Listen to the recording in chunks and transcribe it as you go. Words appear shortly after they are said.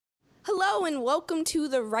Hello and welcome to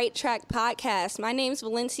the Right Track Podcast. My name's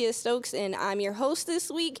Valencia Stokes and I'm your host this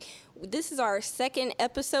week. This is our second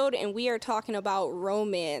episode and we are talking about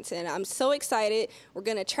romance, and I'm so excited. We're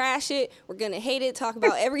going to trash it, we're going to hate it, talk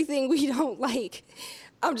about everything we don't like.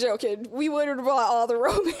 I'm joking. We would have brought all the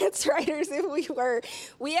romance writers if we were.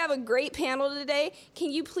 We have a great panel today.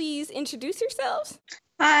 Can you please introduce yourselves?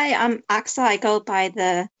 Hi, I'm Axa. I go by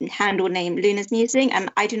the handle name Luna's Musing,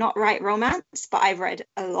 and I do not write romance, but I've read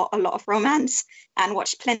a lot of romance and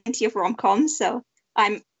watched plenty of rom-coms, so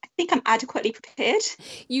I think I'm adequately prepared.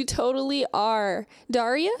 You totally are.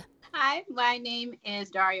 Daria? Hi, my name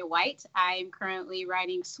is Daria White. I'm currently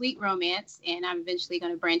writing sweet romance, and I'm eventually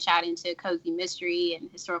going to branch out into cozy mystery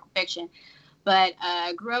and historical fiction. But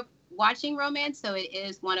I grew up watching romance, so it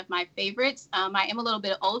is one of my favorites. I am a little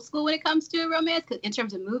bit old school when it comes to romance, because in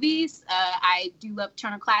terms of movies, I do love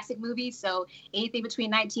Turner Classic movies, so anything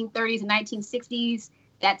between 1930s and 1960s,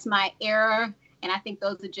 that's my era, and I think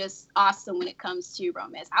those are just awesome when it comes to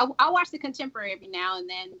romance. I'll watch the contemporary every now and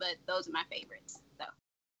then, but those are my favorites. So.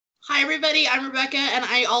 Hi, everybody. I'm Rebecca, and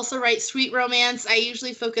I also write sweet romance. I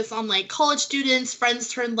usually focus on like college students, friends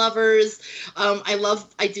turned lovers.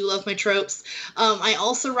 I do love my tropes. I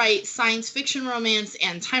also write science fiction romance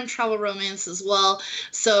and time travel romance as well.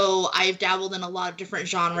 So I've dabbled in a lot of different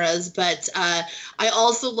genres, but I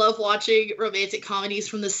also love watching romantic comedies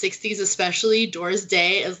from the 60s, especially. Doris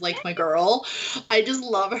Day is like my girl. I just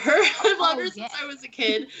love her. I've loved her since I was a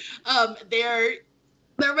kid.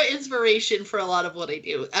 They're my inspiration for a lot of what I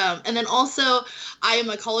do. And then also, I am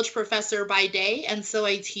a college professor by day, and so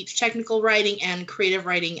I teach technical writing and creative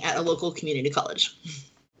writing at a local community college.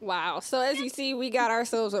 Wow. So as you see, we got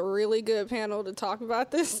ourselves a really good panel to talk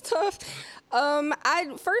about this stuff. I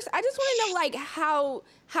just want to know, like,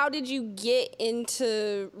 how did you get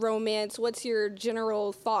into romance? What's your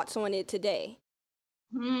general thoughts on it today?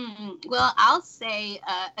 Well, I'll say,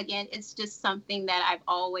 again, it's just something that I've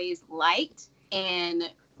always liked. And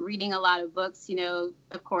reading a lot of books,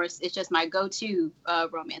 of course, it's just my go-to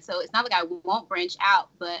romance. So it's not like I won't branch out,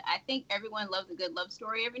 but I think everyone loves a good love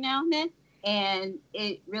story every now and then. And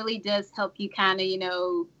it really does help you kind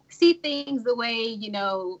of, see things the way,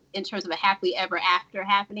 in terms of a happily ever after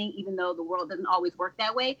happening, even though the world doesn't always work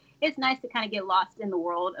that way. It's nice to kind of get lost in the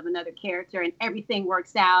world of another character and everything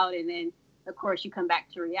works out. And then, of course, you come back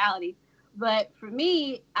to reality. But for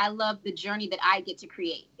me, I love the journey that I get to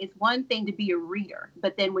create. It's one thing to be a reader,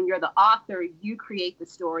 but then when you're the author, you create the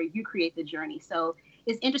story, you create the journey. So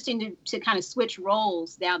it's interesting to kind of switch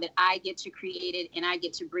roles now that I get to create it and I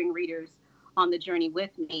get to bring readers on the journey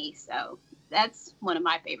with me. So that's one of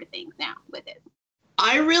my favorite things now with it.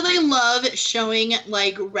 I really love showing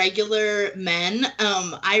like regular men.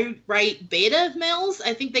 I write beta males,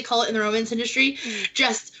 I think they call it in the romance industry,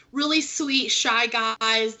 just really sweet, shy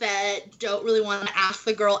guys that don't really want to ask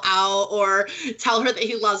the girl out or tell her that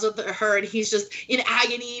he loves her, and he's just in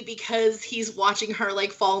agony because he's watching her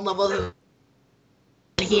like fall in love with him.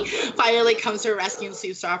 He finally comes to her rescue and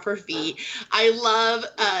sweeps her off her feet.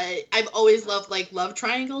 I've always loved like love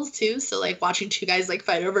triangles too. So like watching two guys like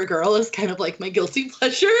fight over a girl is kind of like my guilty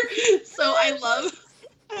pleasure. So I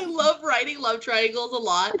love writing love triangles a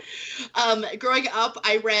lot. Growing up,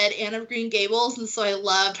 I read Anne of Green Gables, and so I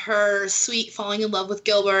loved her sweet falling in love with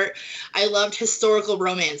Gilbert. I loved historical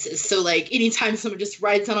romances. So like anytime someone just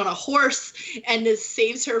rides in on a horse and just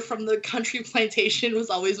saves her from the country plantation was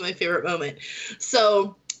always my favorite moment.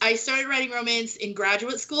 So I started writing romance in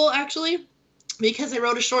graduate school, actually, because I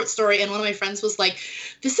wrote a short story, and one of my friends was like,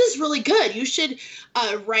 this is really good. You should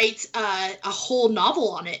write a whole novel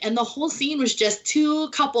on it. And the whole scene was just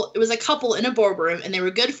it was a couple in a boardroom, and they were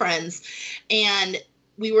good friends. And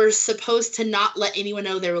we were supposed to not let anyone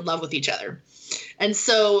know they were in love with each other. And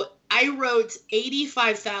so I wrote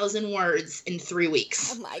 85,000 words in 3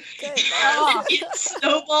 weeks. Oh my goodness. It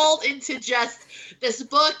snowballed into just this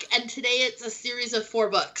book, and today it's a series of 4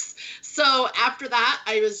 books. So after that,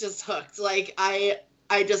 I was just hooked. Like, I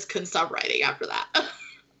just couldn't stop writing after that.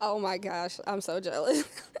 Oh my gosh, I'm so jealous.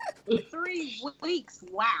 3 weeks,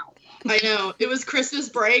 wow. I know. It was Christmas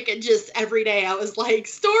break, and just every day I was like,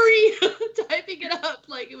 story, typing it up.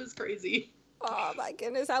 Like, it was crazy. Oh my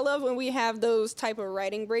goodness, I love when we have those type of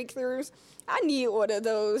writing breakthroughs. I need one of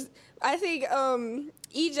those. I think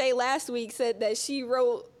EJ last week said that she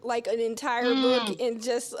wrote like an entire book in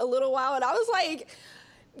just a little while, and I was like,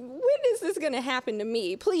 when is this going to happen to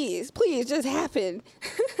me? Please just happen.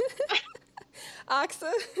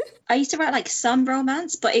 Aksa? I used to write like some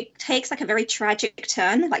romance, but it takes like a very tragic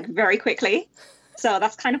turn, like very quickly. So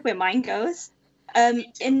that's kind of where mine goes.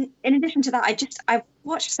 In addition to that, I've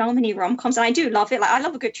watched so many rom-coms, and I do love it. Like, I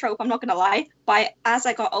love a good trope, I'm not gonna lie. But as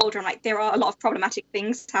I got older, I'm like, there are a lot of problematic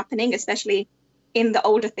things happening, especially in the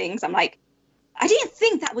older things. I'm like, I didn't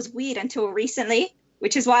think that was weird until recently,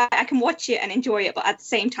 which is why I can watch it and enjoy it. But at the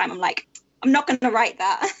same time, I'm like, I'm not gonna write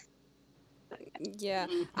that. Yeah,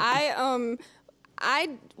 I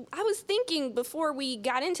was thinking before we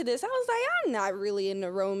got into this, I was like, I'm not really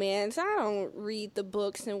into romance. I don't read the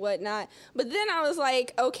books and whatnot. But then I was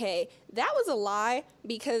like, okay, that was a lie,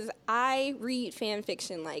 because I read fan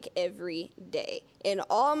fiction like every day. And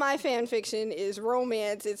all my fan fiction is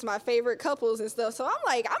romance. It's my favorite couples and stuff. So I'm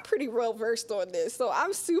like, I'm pretty well versed on this. So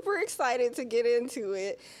I'm super excited to get into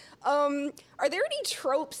it. Are there any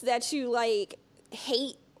tropes that you like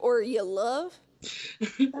hate or you love?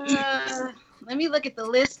 Let me look at the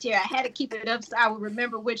list here. I had to keep it up so I would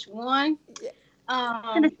remember which one. I'm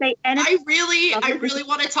gonna say I really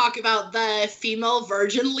want to talk about the female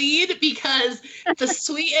virgin lead, because the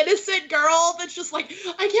sweet innocent girl that's just like,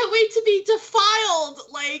 I can't wait to be defiled.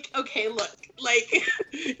 Like, okay, look, like,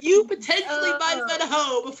 you potentially might have been a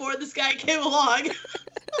hoe before this guy came along.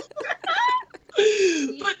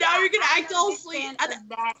 But now you're gonna act all sweet.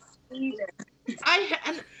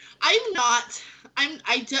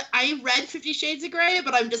 I read 50 Shades of Grey,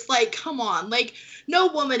 but I'm just like, come on. Like, no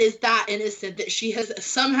woman is that innocent that she has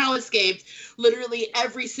somehow escaped literally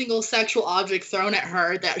every single sexual object thrown at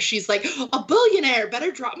her, that she's like, a billionaire,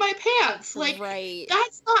 better drop my pants. Like, right.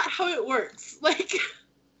 That's not how it works. Like,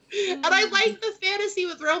 and I like the fantasy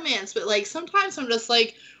with romance, but like, sometimes I'm just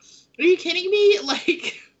like, are you kidding me?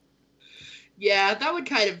 Like, yeah, that one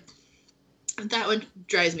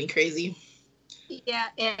drives me crazy. Yeah,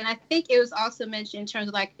 and I think it was also mentioned in terms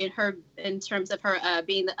of like in terms of her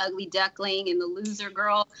being the ugly duckling and the loser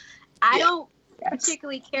girl. I don't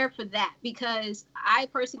particularly care for that, because I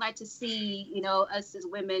personally like to see, us as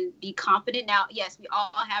women be confident. Now, yes, we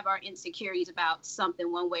all have our insecurities about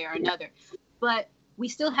something one way or another, but we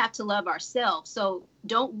still have to love ourselves. So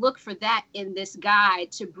don't look for that in this guy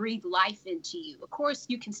to breathe life into you. Of course,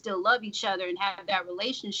 you can still love each other and have that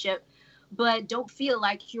relationship, but don't feel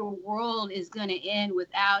like your world is going to end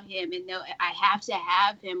without him. And no, I have to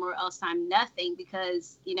have him or else I'm nothing,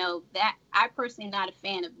 because, that I personally am not a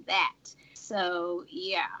fan of that. So,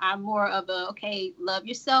 yeah, I'm more of okay, love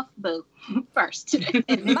yourself, boo, first.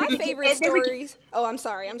 My favorite stories. Oh, I'm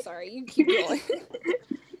sorry. You keep going.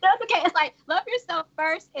 That's okay. It's like, love yourself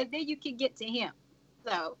first, and then you can get to him.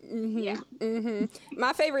 So, yeah.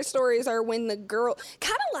 My favorite stories are when the girl,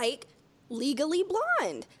 kind of like Legally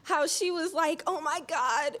Blonde, how she was like, oh my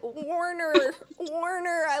God, Warner,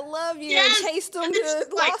 I love you, yes! and chased him to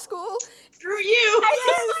law school. Screw you.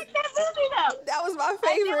 I did like that movie though. That was my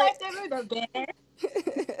favorite. I did like that movie though, Ben.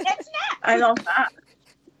 It's not. I love that.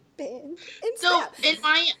 Ben. So in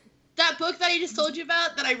that book that I just told you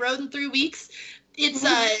about that I wrote in 3 weeks, it's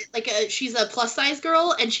she's a plus size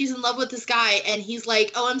girl, and she's in love with this guy, and he's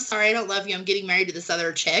like, oh, I'm sorry, I don't love you, I'm getting married to this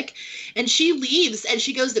other chick. And she leaves and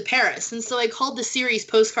she goes to Paris. And so I called the series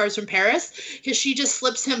Postcards from Paris, because she just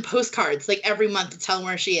slips him postcards like every month to tell him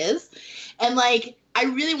where she is. And like, I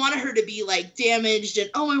really wanted her to be like damaged and,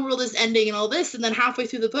 oh, my world is ending and all this. And then halfway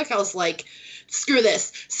through the book, I was like, screw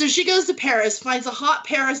this. So she goes to Paris, finds a hot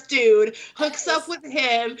Paris dude, hooks up with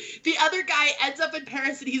him. The other guy ends up in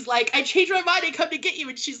Paris, and he's like, I changed my mind, I come to get you.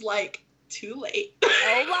 And she's like, too late.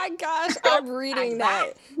 Oh my gosh, I'm reading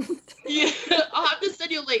that. Yeah, I'll have to send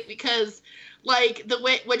you a link, because like the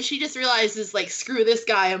way when she just realizes like, screw this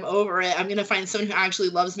guy, I'm over it, I'm gonna find someone who actually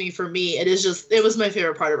loves me for me. It was my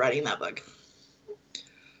favorite part of writing that book.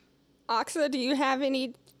 Aksa, do you have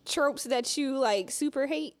any tropes that you like super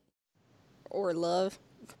hate or love?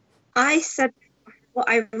 I said, well,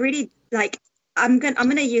 I really like. I'm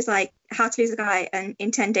gonna use like How to Lose a Guy and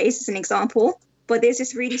in 10 Days as an example. But there's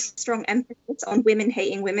this really strong emphasis on women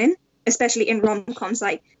hating women, especially in rom-coms.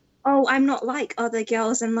 Like, oh, I'm not like other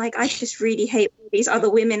girls, and like I just really hate these other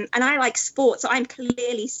women. And I like sports, so I'm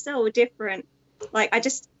clearly so different. Like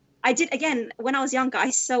I did again when I was younger.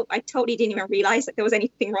 I totally didn't even realize that there was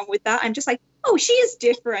anything wrong with that. I'm just like, oh, she is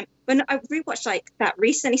different. But I rewatched like that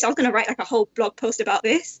recently, so I was gonna write like a whole blog post about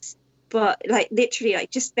this. But like literally,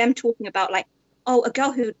 like just them talking about like, oh, a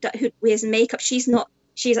girl who wears makeup, she's like,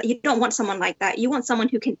 you don't want someone like that. You want someone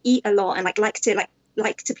who can eat a lot and like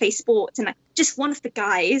to play sports, and like just one of the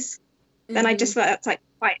guys. Then I just felt that's like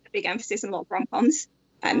quite a big emphasis in a lot of rom-coms.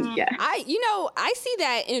 And yeah, I see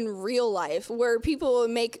that in real life where people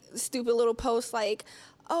make stupid little posts like,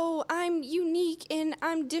 oh, I'm unique and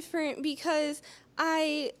I'm different because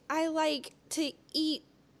I like to eat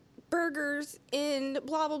burgers and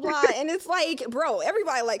blah blah blah, and it's like, bro,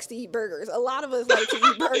 everybody likes to eat burgers. A lot of us like to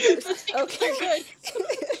eat burgers. Okay.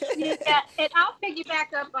 Yeah, and I'll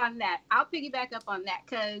piggyback up on that.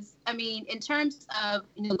 Because I mean, in terms of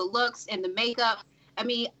the looks and the makeup, I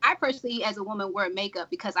mean, I personally, as a woman, wear makeup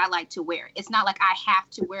because I like to wear it. It's not like I have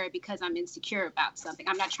to wear it because I'm insecure about something.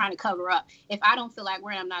 I'm not trying to cover up. If I don't feel like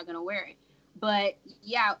wearing it, I'm not going to wear it. But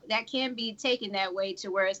yeah, that can be taken that way to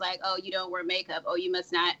where it's like, oh, you don't wear makeup. Oh, you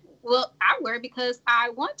must not. Well, I wear it because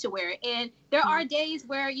I want to wear it. And there are days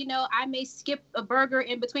where, I may skip a burger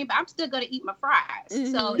in between, but I'm still going to eat my fries.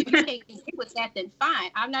 Mm-hmm. So if you can't agree with that, then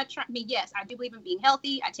fine. I'm not trying. I mean, yes, I do believe in being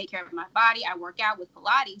healthy. I take care of my body. I work out with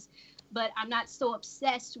Pilates. But I'm not so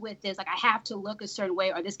obsessed with this. Like, I have to look a certain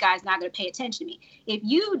way or this guy's not going to pay attention to me. If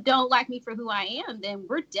you don't like me for who I am, then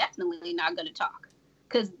we're definitely not going to talk.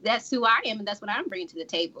 Because that's who I am and that's what I'm bringing to the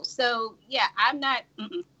table. So, yeah, I'm not,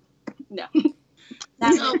 no.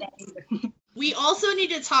 Not so, we also need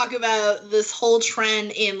to talk about this whole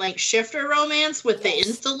trend in, like, shifter romance with the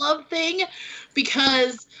insta-love thing.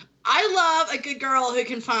 Because I love a good girl who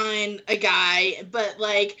can find a guy. But,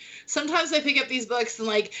 like, sometimes I pick up these books and,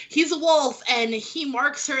 like, he's a wolf and he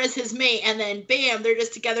marks her as his mate. And then, bam, they're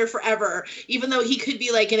just together forever. Even though he could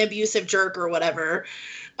be, like, an abusive jerk or whatever.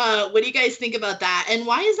 What do you guys think about that? And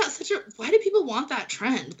why is that why do people want that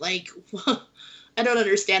trend? Like, I don't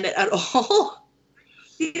understand it at all.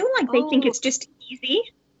 I feel like they think it's just easy.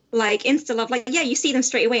 Like, insta-love, like, yeah, you see them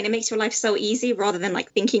straight away and it makes your life so easy rather than,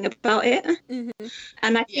 like, thinking about it. Mm-hmm.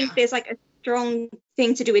 And I think there's, like, a strong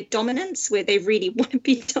thing to do with dominance where they really want to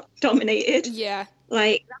be dominated. Yeah.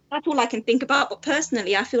 Like, that's all I can think about. But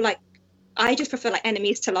personally, I feel like I just prefer, like,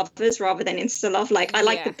 enemies to lovers rather than insta-love. Like, I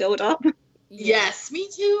like the build-up. Yes, me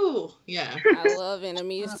too. Yeah. I love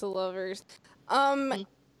enemies to lovers. And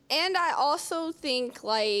I also think,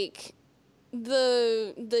 like,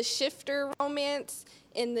 the shifter romance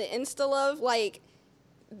and the insta-love, like,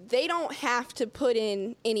 they don't have to put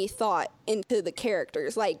in any thought into the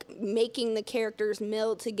characters. Like, making the characters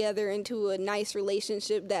meld together into a nice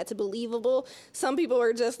relationship that's believable. Some people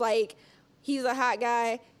are just like, he's a hot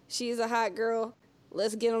guy, she's a hot girl,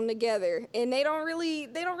 let's get them together, and they don't really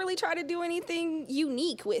try to do anything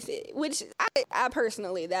unique with it, which I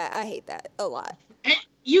personally, that I hate that a lot. And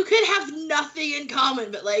you could have nothing in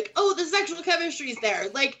common, but like, oh, the sexual chemistry's there.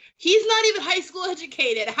 Like, he's not even high school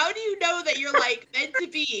educated. How do you know that you're like meant to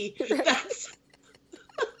be? That's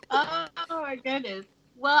oh my goodness.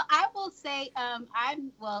 Well, I will say, I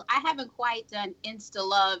haven't quite done insta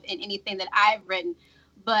love in anything that I've written.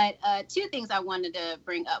 But two things I wanted to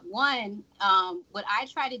bring up. One, what I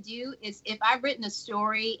try to do is if I've written a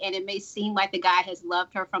story and it may seem like the guy has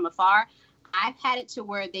loved her from afar, I've had it to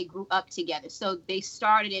where they grew up together. So they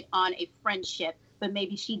started it on a friendship, but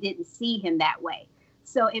maybe she didn't see him that way.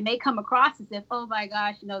 So it may come across as if, oh my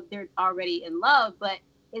gosh, they're already in love. But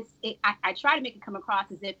I try to make it come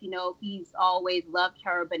across as if, he's always loved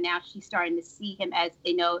her, but now she's starting to see him as,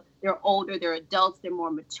 they're older, they're adults, they're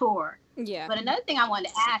more mature. Yeah. But another thing I wanted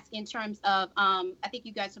to ask in terms of, I think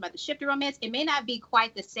you guys talked about the shifter romance. It may not be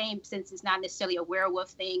quite the same since it's not necessarily a werewolf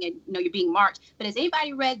thing and, you're being marked. But has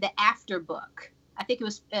anybody read the After book? I think it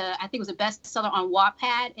was a bestseller on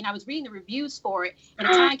Wattpad, and I was reading the reviews for it, and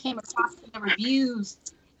it kind of came across the reviews,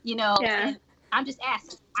 and I'm just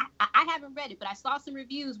asking. I haven't read it, but I saw some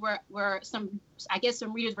reviews where some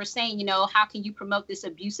readers were saying, how can you promote this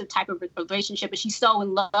abusive type of relationship? But she's so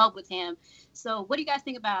in love with him. So what do you guys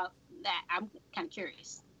think about that? I'm kind of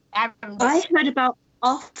curious. I heard about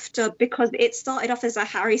After because it started off as a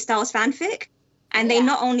Harry Styles fanfic, and they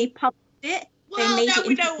not only published it, they made it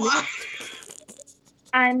into know why.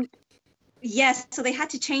 And yes, so they had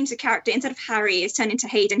to change the character. Instead of Harry, it's turned into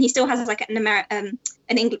Hayden. He still has like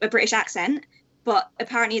a British accent, but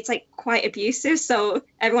apparently it's like quite abusive. So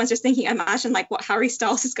everyone's just thinking, imagine like what Harry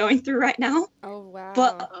Styles is going through right now. Oh wow!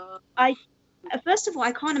 But first of all,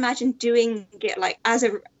 I can't imagine doing it like as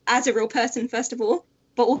a real person. First of all,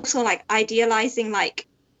 but also like idealizing like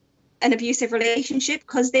an abusive relationship,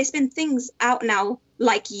 because there's been things out now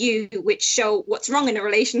like You, which show what's wrong in a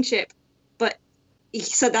relationship, but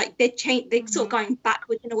so that they're sort of going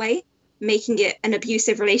backwards in a way, making it an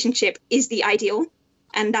abusive relationship is the ideal.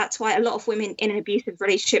 And that's why a lot of women in an abusive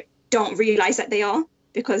relationship don't realize that they are,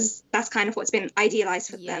 because that's kind of what's been idealized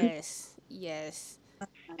for them. Yes.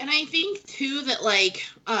 And I think, too, that, like,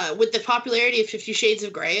 with the popularity of 50 Shades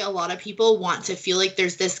of Grey, a lot of people want to feel like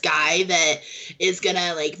there's this guy that is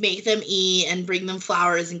gonna, like, make them eat and bring them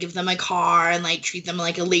flowers and give them a car and, like, treat them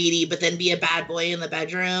like a lady, but then be a bad boy in the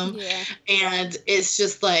bedroom. Yeah. And it's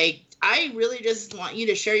just, like, I really just want you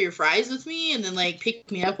to share your fries with me and then like pick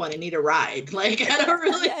me up when I need a ride. Like I don't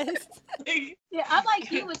really Yes. like, Yeah, I'm like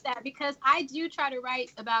you with that because I do try to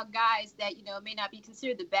write about guys that, may not be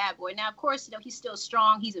considered the bad boy. Now, of course, he's still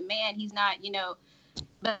strong. He's a man. He's not,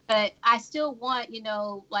 but I still want,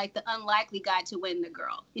 like the unlikely guy to win the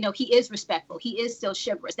girl. He is respectful. He is still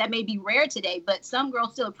chivalrous. That may be rare today, but some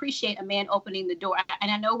girls still appreciate a man opening the door. And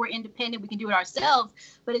I know we're independent. We can do it ourselves,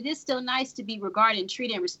 but it is still nice to be regarded and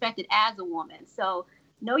treated and respected as a woman. So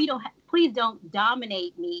no, you don't. Please don't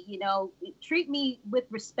dominate me. Treat me with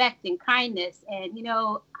respect and kindness. And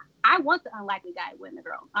I want the unlikely guy to win the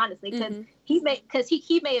girl, honestly, because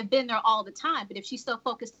he may have been there all the time. But if she's so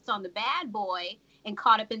focused on the bad boy and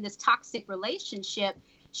caught up in this toxic relationship,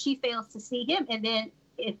 she fails to see him. And then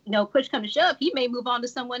if push come to shove, he may move on to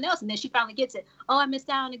someone else. And then she finally gets it. Oh, I missed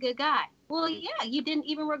out on a good guy. Well, yeah, you didn't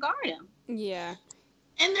even regard him. Yeah.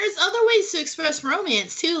 And there's other ways to express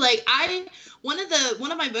romance too. Like one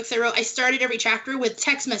of my books I wrote, I started every chapter with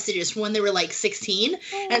text messages from when they were like 16.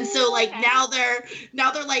 And so like now they're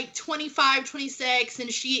like 25, 26,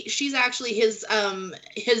 and she's actually his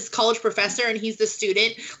college professor and he's the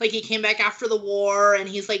student. Like he came back after the war and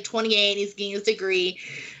he's like 28 and he's getting his degree.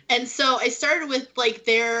 And so I started with like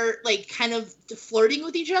they're like kind of flirting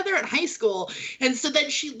with each other in high school. And so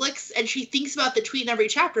then she looks and she thinks about the tweet in every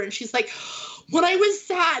chapter and she's like, when I was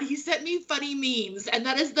sad, he sent me funny memes. And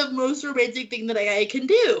that is the most romantic thing that I can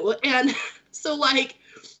do. And so like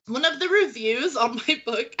one of the reviews on my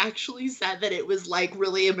book actually said that it was like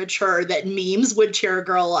really immature that memes would cheer a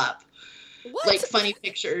girl up. What? Like funny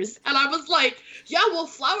pictures. And I was like, yeah, well,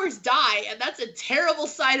 flowers die, and that's a terrible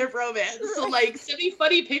sign of romance. So like send me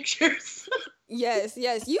funny pictures. Yes.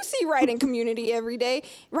 You see writing community every day.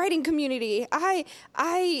 Writing community. I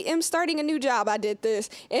am starting a new job. I did this.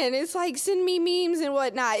 And it's like, send me memes and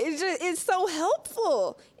whatnot. It's so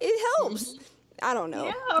helpful. It helps. Mm-hmm. I don't know.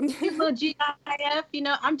 Yeah, little GIF,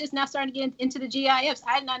 I'm just now starting to get into the GIFs.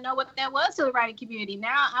 I did not know what that was to the writing community.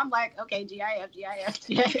 Now I'm like, okay, GIF.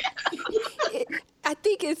 I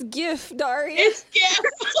think it's GIF, Daria. It's GIF.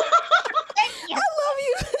 I love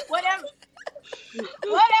you. Whatever.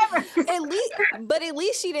 At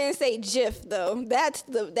least she didn't say GIF though. That's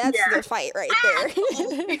the fight right there.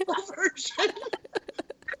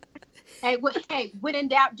 Hey, when in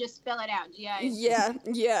doubt, just spell it out. GIF.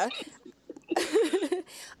 Yeah.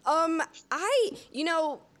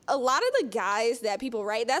 A lot of the guys that people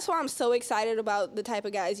write, that's why I'm so excited about the type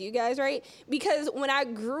of guys you guys write, because when I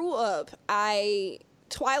grew up,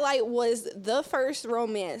 Twilight was the first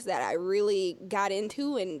romance that I really got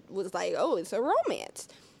into and was like, oh, it's a romance.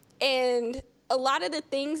 And a lot of the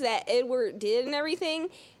things that Edward did and everything,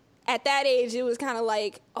 at that age, it was kind of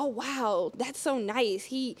like, oh wow, that's so nice.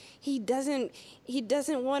 He doesn't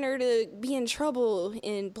want her to be in trouble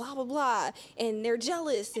and blah blah blah, and they're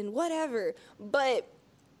jealous and whatever. But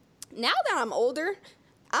now that I'm older,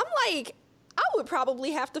 I'm like, I would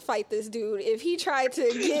probably have to fight this dude if he tried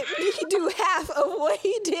to do half of what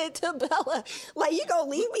he did to Bella. Like, you gonna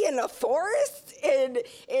leave me in the forest and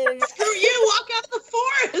screw you, walk out the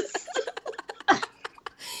forest.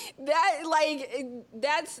 I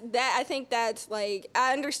think that's like,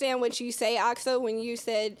 I understand what you say, Aksa, when you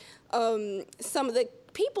said some of the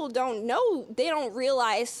people don't know, they don't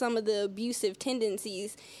realize some of the abusive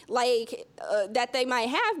tendencies like that they might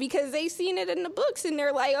have because they've seen it in the books and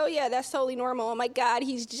they're like, oh yeah, that's totally normal. Oh my God,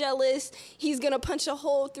 he's jealous. He's gonna punch a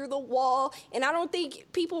hole through the wall. And I don't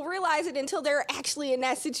think people realize it until they're actually in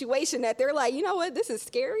that situation that they're like, you know what, this is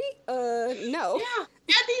scary. No. Yeah,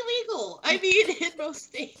 and illegal. I mean, in most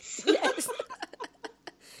states. Yes.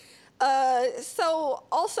 So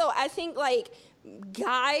also I think like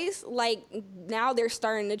guys, like now they're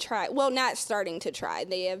starting to try, well, not starting to try,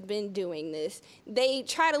 they have been doing this. They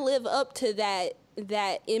try to live up to that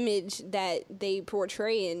image that they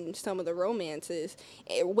portray in some of the romances,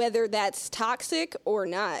 whether that's toxic or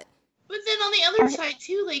not. But then on the other side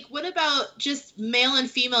too, like what about just male and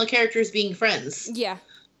female characters being friends? Yeah.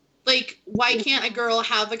 Like, why can't a girl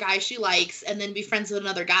have a guy she likes and then be friends with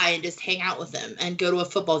another guy and just hang out with him and go to a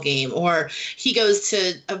football game? Or he goes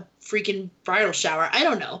to a freaking bridal shower. I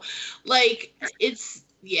don't know. Like, it's,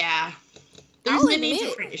 yeah. There's many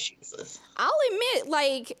different issues with. I'll admit,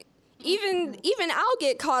 like, even I'll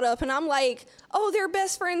get caught up and I'm like, oh, they're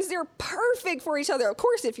best friends. They're perfect for each other. Of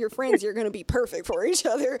course, if you're friends, you're going to be perfect for each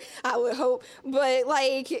other, I would hope. But,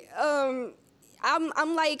 like,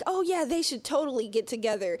 I'm like, oh yeah, they should totally get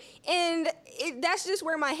together, and that's just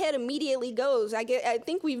where my head immediately goes. I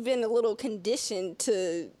think we've been a little conditioned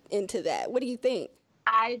into that. What do you think?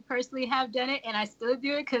 I personally have done it, and I still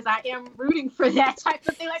do it because I am rooting for that type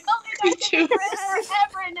of thing. Like, oh, they're going to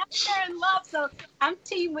forever, and now they're in love. So I'm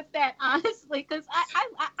team with that, honestly, because I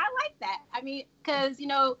like that. I mean, because, you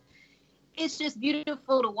know, it's just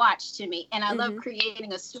beautiful to watch to me, and I love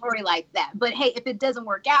creating a story like that. But hey, if it doesn't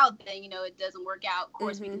work out, then, you know, it doesn't work out. Of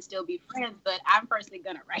course, we can still be friends, but I'm personally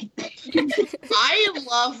gonna write that. I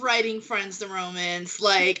love writing friends in romance.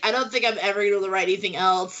 Like, I don't think I'm ever gonna write anything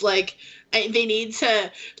else. Like, they need to,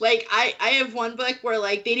 like, I have one book where,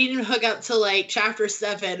 like, they didn't hook up till, like, chapter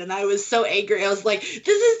 7, and I was so angry. I was like, this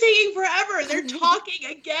is taking forever. They're talking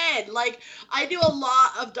again. Like, I do a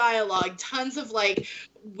lot of dialogue, tons of, like,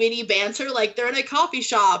 witty banter. Like, they're in a coffee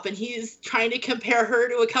shop, and he's trying to compare her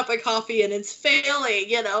to a cup of coffee, and it's failing,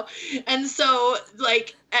 you know? And so,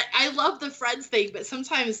 like, I love the friends thing, but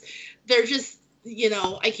sometimes they're just, you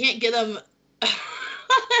know, I can't get them...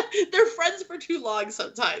 They're friends for too long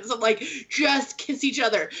sometimes. I'm like, just kiss each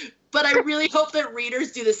other. But I really hope that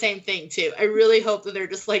readers do the same thing too. I really hope that they're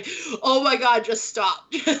just like, oh my God, just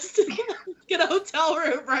stop. Just get a hotel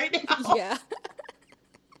room right now. Yeah.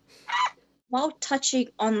 While touching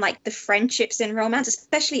on like the friendships in romance,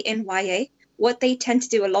 especially in YA, what they tend to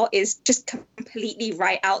do a lot is just completely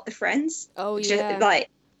write out the friends. Oh, Just, yeah. like,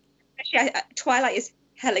 actually, Twilight is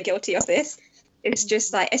hella guilty of this. It's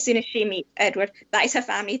just like, as soon as she meets Edward, that is her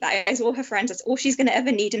family, that is all her friends, that's all she's going to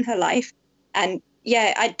ever need in her life. And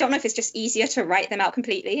yeah, I don't know if it's just easier to write them out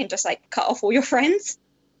completely and just like cut off all your friends,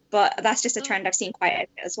 but that's just a trend I've seen quite a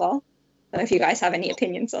bit as well. I don't know if you guys have any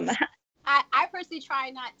opinions on that. I personally try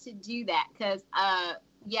not to do that because,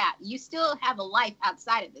 yeah, you still have a life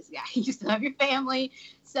outside of this guy. You still have your family.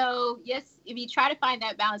 So, yes, if you try to find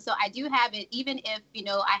that balance. So I do have it, even if, you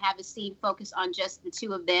know, I have a scene focused on just the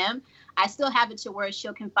two of them, I still have it to where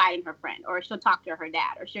she'll confide in her friend, or she'll talk to her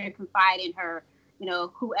dad, or she'll confide in her, you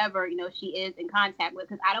know, whoever, you know, she is in contact with.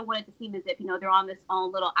 Because I don't want it to seem as if, you know, they're on this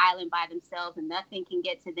own little island by themselves and nothing can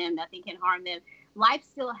get to them, nothing can harm them. Life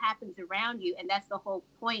still happens around you, and that's the whole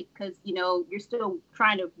point, because, you know, you're still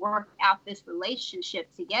trying to work out this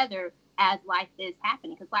relationship together as life is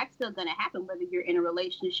happening, because life's still going to happen whether you're in a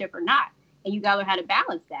relationship or not, and you got to learn how to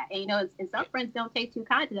balance that. And, you know, and some friends don't take too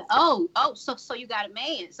kind to that. So you got a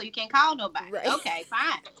man, so you can't call nobody. Right. Okay,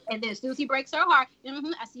 fine. And then as soon as he breaks her heart,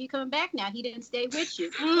 I see you coming back now. He didn't stay with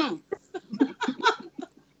you.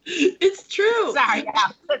 It's true. Sorry,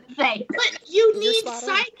 but you need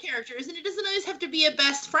side characters, and it doesn't always have to be a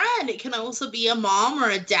best friend. It can also be a mom or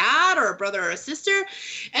a dad or a brother or a sister.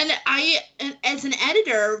 And as an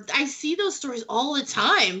editor, I see those stories all the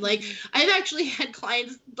time. Like, I've actually had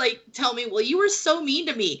clients like tell me, well, you were so mean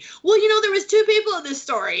to me. Well, you know, there was 2 people in this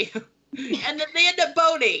story. And then they end up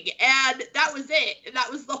boning, and that was it. And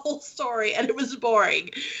that was the whole story, and it was boring.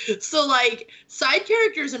 So, like, side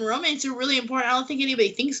characters in romance are really important. I don't think anybody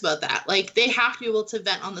thinks about that. Like, they have to be able to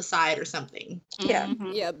vent on the side or something. Yeah.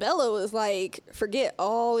 Yeah, Bella was like, forget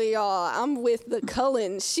all of y'all. I'm with the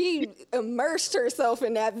Cullens. She immersed herself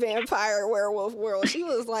in that vampire werewolf world. She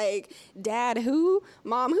was like, Dad who?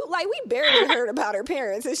 Mom who? Like, we barely heard about her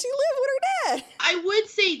parents, and she lived with her dad. I would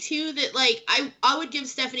say, too, that, like, I would give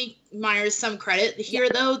Stephanie Myers some credit here,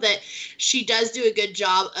 though, that she does do a good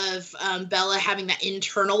job of Bella having that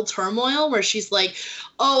internal turmoil where she's like,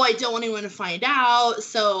 oh, I don't want anyone to find out,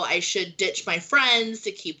 so I should ditch my friends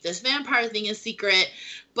to keep this vampire thing a secret.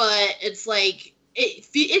 But it's like,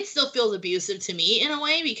 it still feels abusive to me in a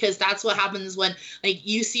way, because that's what happens when, like,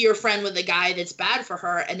 you see your friend with a guy that's bad for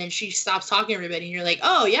her, and then she stops talking to everybody, and you're like,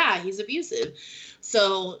 oh, yeah, he's abusive.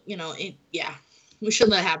 So, you know, we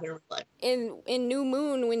shouldn't let it happen in real life. In New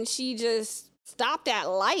Moon, when she just stopped that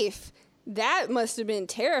life, that must have been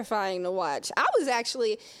terrifying to watch. I was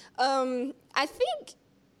actually, I think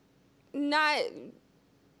not...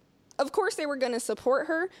 Of course, they were going to support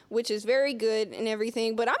her, which is very good and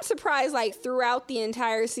everything. But I'm surprised, like, throughout the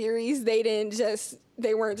entire series, they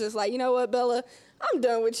weren't just like, you know what, Bella, I'm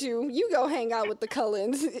done with you. You go hang out with the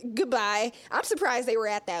Cullens. Goodbye. I'm surprised they were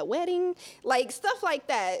at that wedding. Like, stuff like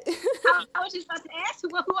that. I was just about to ask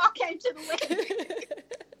who all came to the wedding.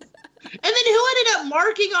 And then who ended up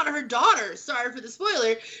marking on her daughter? Sorry for the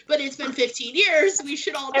spoiler, but it's been 15 years. We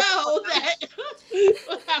should all know that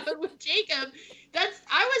what happened with Jacob.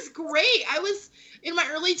 I was great. I was in my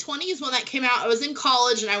early 20s when that came out. I was in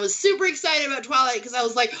college, and I was super excited about Twilight because I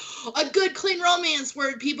was like, a good, clean romance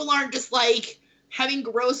where people aren't just like having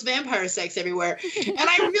gross vampire sex everywhere. And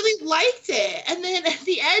I really liked it. And then at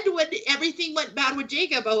the end, when everything went bad with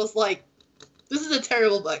Jacob, I was like, this is a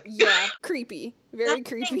terrible book. Yeah, creepy. Very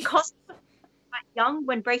creepy. Because I was young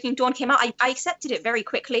when Breaking Dawn came out, I accepted it very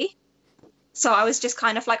quickly. So I was just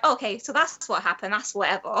kind of like, okay, so that's what happened. That's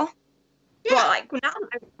whatever. But like now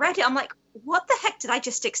I read it, I'm like, what the heck did I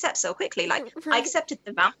just accept so quickly? Like I accepted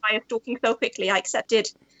the vampire stalking so quickly. I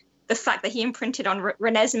accepted the fact that he imprinted on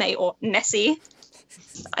Renesmee or Nessie.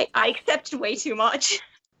 I accepted way too much.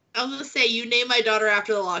 I was gonna say, you name my daughter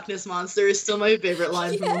after the Loch Ness Monster is still my favorite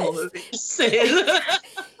line from the whole movie. Just saying.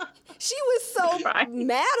 She was so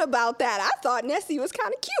mad about that. I thought Nessie was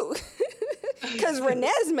kind of cute. Because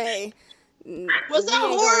Renesmee was a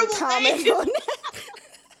horrible comment name. on that.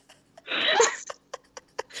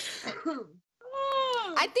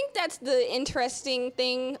 I think that's the interesting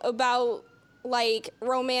thing about like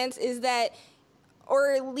romance is that,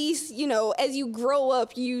 or at least, you know, as you grow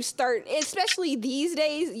up, you start, especially these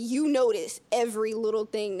days, you notice every little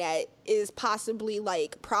thing that is possibly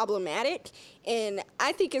like problematic. And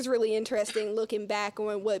I think it's really interesting looking back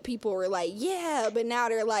on what people were like, yeah, but now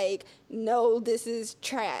they're like, no, this is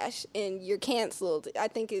trash and you're canceled. I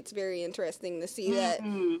think it's very interesting to see that.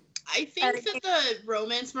 I think that the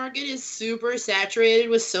romance market is super saturated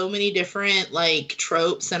with so many different like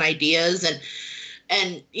tropes and ideas,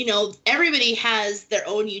 and you know, everybody has their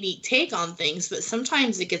own unique take on things, but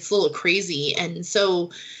sometimes it gets a little crazy. And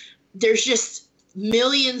so there's just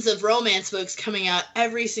millions of romance books coming out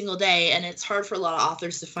every single day, and it's hard for a lot of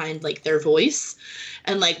authors to find like their voice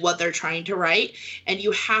and like what they're trying to write. And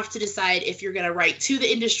you have to decide if you're going to write to the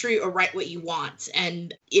industry or write what you want.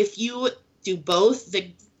 And if you do both,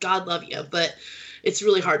 then God love you, but it's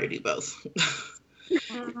really hard to do both.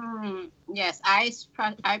 Yes, I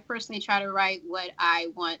personally try to write what I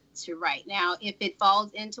want to write. Now, if it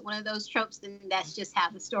falls into one of those tropes, then that's just how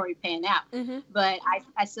the story pan out. But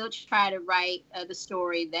I still try to write the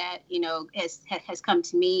story that, you know, has come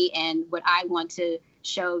to me and what I want to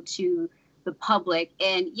show to the public.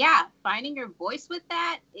 And yeah, finding your voice with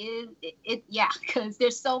that is because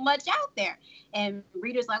there's so much out there. And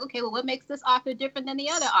readers like, okay, well, what makes this author different than the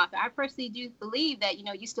other author? I personally do believe that, you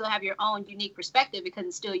know, you still have your own unique perspective because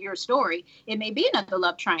it's still your story. It may be another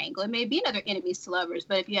love triangle. It may be another enemies to lovers.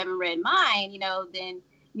 But if you haven't read mine, you know, then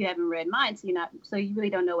you haven't read mine. So you really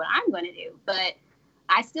don't know what I'm going to do. But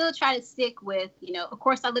I still try to stick with, you know, of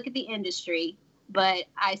course, I look at the industry, but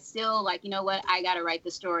I still like, you know what, I got to write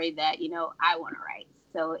the story that, you know, I want to write.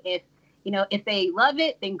 So if they love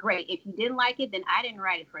it, then great. If you didn't like it, then I didn't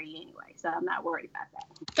write it for you anyway. So I'm not worried about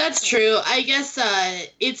that. That's true. I guess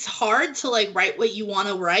it's hard to like write what you want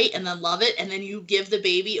to write and then love it. And then you give the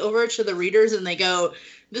baby over to the readers and they go,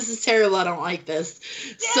 this is terrible. I don't like this.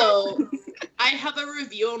 Yeah. So I have a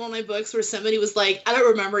review on one of my books where somebody was like, I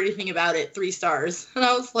don't remember anything about it, 3 stars. And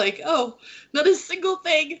I was like, oh, not a single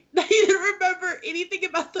thing. I didn't remember anything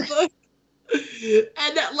about the book.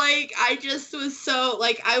 And like, I just was so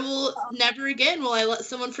like, I will never again will I let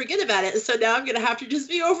someone forget about it. So now I'm going to have to just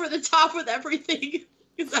be over the top with everything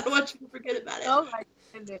because I don't want you to forget about it. Oh my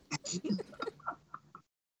goodness.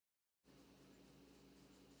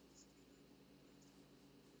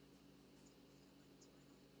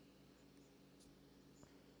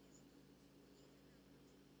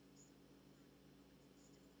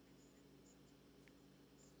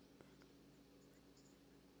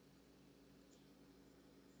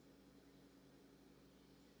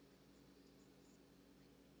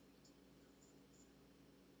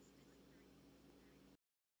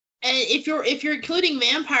 And if you're including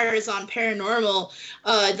vampires on paranormal,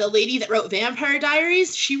 the lady that wrote Vampire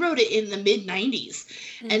Diaries, she wrote it in the mid-90s.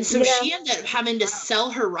 And so she ended up having to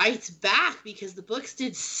sell her rights back because the books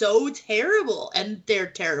did so terrible. And they're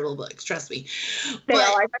terrible books, trust me.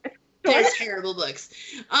 They're terrible books.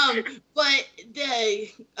 But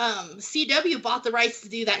the CW bought the rights to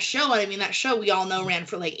do that show. And I mean, that show we all know ran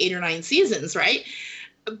for like 8 or 9 seasons, right?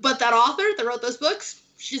 But that author that wrote those books,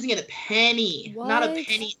 she doesn't get a penny. What? Not a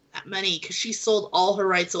penny of that money because she sold all her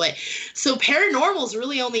rights away. So paranormal's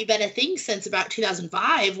really only been a thing since about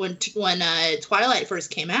 2005 when Twilight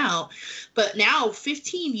first came out. But now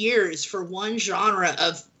 15 years for one genre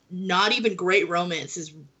of not even great romance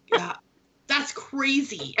is that's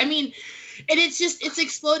crazy. I mean, and it's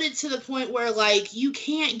exploded to the point where like you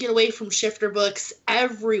can't get away from shifter books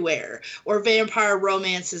everywhere or vampire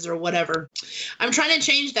romances or whatever. I'm trying to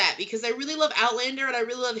change that because I really love Outlander and I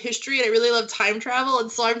really love history and I really love time travel,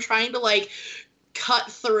 and so I'm trying to like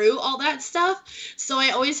cut through all that stuff. So I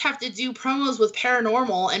always have to do promos with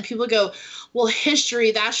paranormal and people go, well,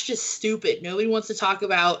 history, that's just stupid. Nobody wants to talk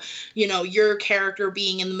about, you know, your character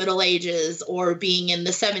being in the Middle Ages or being in the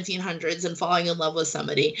 1700s and falling in love with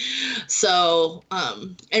somebody. So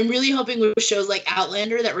I'm really hoping with shows like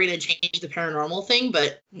Outlander that we're going to change the paranormal thing,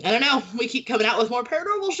 but I don't know. We keep coming out with more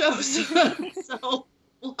paranormal shows. So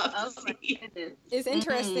We'll have Oh to my see. goodness. It's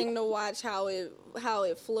interesting to watch how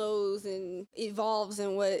it flows and evolves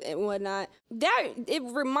and whatnot. That it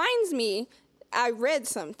reminds me, I read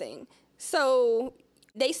something. So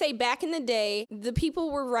they say back in the day, the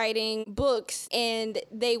people were writing books and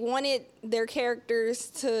they wanted their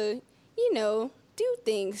characters to, do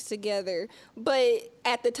things together. But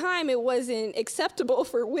at the time, it wasn't acceptable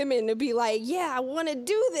for women to be like, yeah, I want to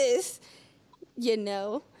do this,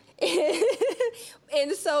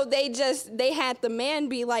 And so they had the man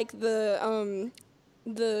be like the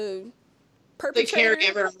perpetrator. The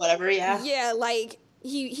caregiver or whatever, yeah. Yeah, like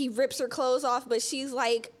he rips her clothes off, but she's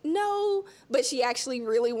like, no, but she actually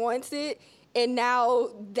really wants it. And now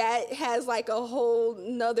that has like a whole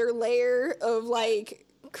nother layer of like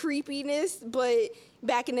creepiness. But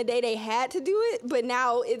back in the day they had to do it, but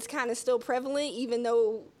now it's kind of still prevalent, even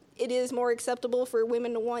though it is more acceptable for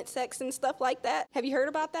women to want sex and stuff like that. Have you heard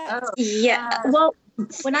about that? Oh, Yeah. Well,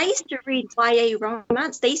 when I used to read YA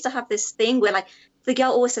romance, they used to have this thing where like the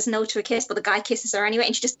girl always says no to a kiss, but the guy kisses her anyway,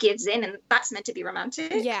 and she just gives in, and that's meant to be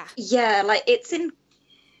romantic. Yeah. Yeah, like it's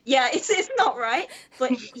not right.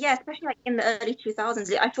 But yeah, especially like in the early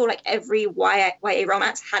 2000s, I feel like every YA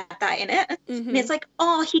romance had that in it. Mm-hmm. And it's like,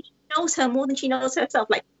 oh, he knows her more than she knows herself.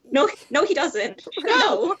 Like, no, he doesn't.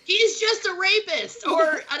 No, he's just a rapist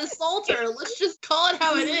or an assaulter. Let's just call it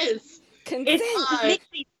how it is. Consent.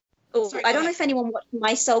 Sorry, I don't know if anyone watched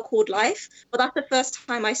My So-Called Life, but that's the first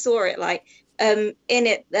time I saw it. Like, in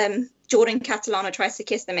it, Jordan Catalano tries to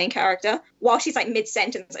kiss the main character while she's like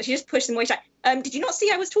mid-sentence. She just pushes him away. She's like, did you not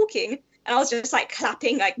see I was talking? And I was just like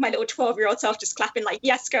clapping, like my little 12-year-old self just clapping, like,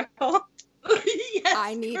 yes, girl. Yes.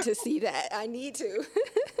 I need to see that. I need to.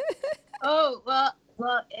 Oh, well,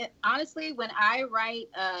 honestly, when I write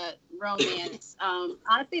romance,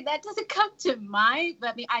 honestly, that doesn't come to mind. But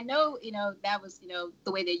I mean, I know, that was,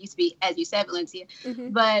 the way they used to be, as you said, Valencia. Mm-hmm.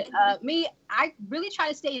 But I really try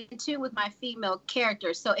to stay in tune with my female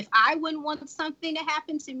characters. So if I wouldn't want something to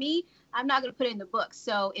happen to me, I'm not going to put it in the book.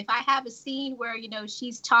 So if I have a scene where,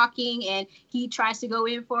 she's talking and he tries to go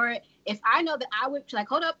in for it, if I know that I would like,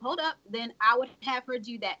 hold up, then I would have her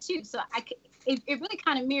do that too. So it really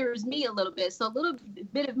kind of mirrors me a little bit. So a little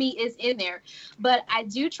bit of me is in there, but I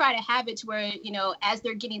do try to have it to where, as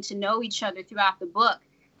they're getting to know each other throughout the book,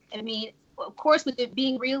 I mean, of course, with it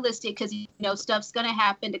being realistic, because, stuff's going to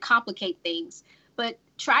happen to complicate things, but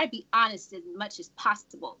try to be honest as much as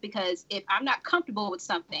possible, because if I'm not comfortable with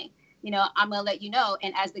something, I'm going to let you know.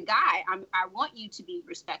 And as the guy, I want you to be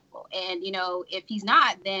respectful. And, if he's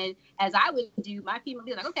not, then as I would do, my female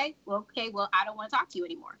be like, okay, well, I don't want to talk to you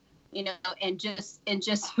anymore, and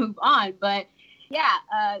just move on. But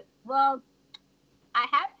yeah, well, I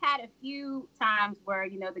have had a few times where,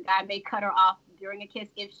 the guy may cut her off during a kiss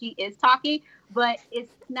if she is talking, but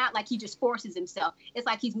it's not like he just forces himself. It's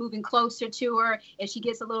like he's moving closer to her and she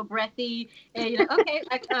gets a little breathy and you're like, okay,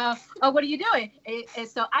 like, oh, what are you doing? And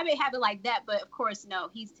so I may have it like that, but of course, no,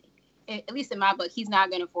 he's, at least in my book, he's not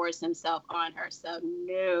going to force himself on her. So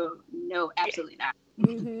no, absolutely not.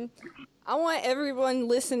 Mm-hmm. I want everyone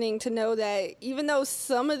listening to know that even though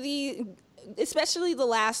some of the, especially the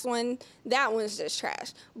last one, that one's just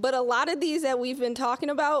trash. But a lot of these that we've been talking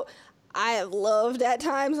about, I have loved at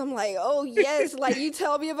times. I'm like, oh yes, like you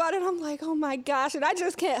tell me about it, I'm like, oh my gosh, and I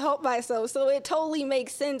just can't help myself. So it totally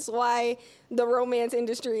makes sense why the romance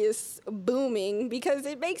industry is booming, because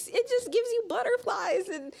it just gives you butterflies,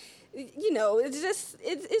 and it's just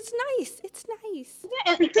it's nice. It's nice.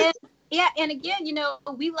 Yeah, and again,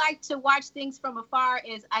 we like to watch things from afar.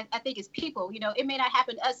 I think as people, it may not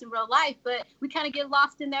happen to us in real life, but we kind of get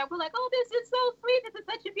lost in there. We're like, oh, this is so sweet. This is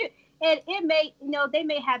such a beauty. And it may, they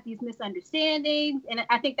may have these misunderstandings. And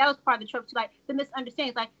I think that was part of the trope too, like the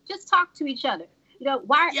misunderstandings, like just talk to each other.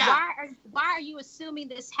 Why are you assuming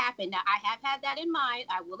this happened? Now, I have had that in mind.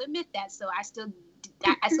 I will admit that. So I still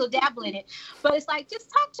dabble in it. But it's like, just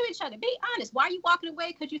talk to each other. Be honest. Why are you walking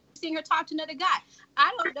away because you're seeing her talk to another guy?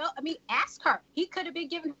 I don't know. I mean, ask her. He could have been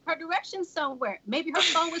giving her directions somewhere. Maybe her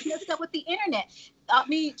phone was messed up with the internet. I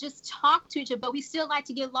mean, just talk to each other. But we still like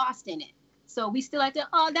to get lost in it. So we still like to,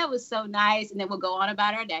 oh, that was so nice. And then we'll go on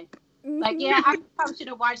about our day. Like, yeah, I probably should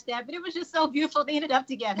have watched that. But it was just so beautiful. They ended up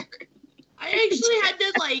together. I actually had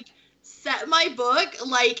to set my book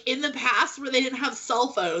in the past where they didn't have cell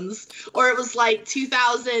phones, or it was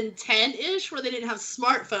 2010-ish where they didn't have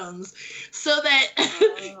smartphones, so that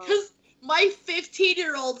because my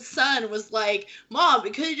 15-year-old son was like, Mom,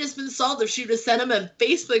 it could have just been solved if she would have sent him a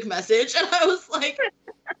Facebook message, and I was like,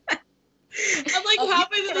 I'm like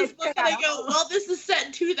halfway through this book and I go, well, this is set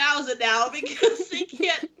in 2000 now because they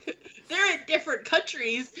can't. They're in different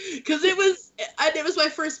countries because it was my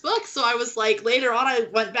first book. So I was like, later on, I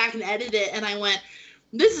went back and edited it and I went,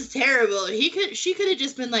 this is terrible. She could have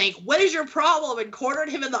just been like, what is your problem? And cornered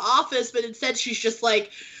him in the office. But instead she's just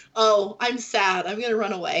like, oh, I'm sad. I'm going to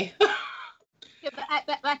run away. Yeah,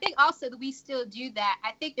 but I think also that we still do that.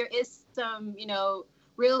 I think there is some,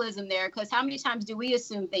 realism there, because how many times do we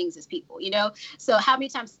assume things as people, So how many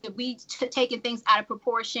times have we taken things out of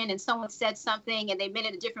proportion and someone said something and they meant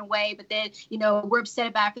it a different way, but then, we're upset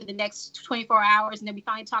about it for the next 24 hours and then we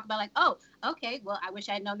finally talk about like, oh, okay, well, I wish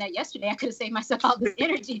I had known that yesterday. I could have saved myself all this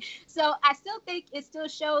energy. So I still think it still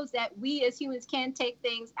shows that we as humans can take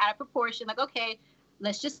things out of proportion. Like, okay,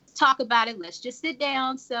 let's just talk about it. Let's just sit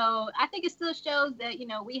down. So I think it still shows that,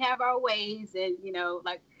 we have our ways and,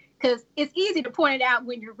 because it's easy to point it out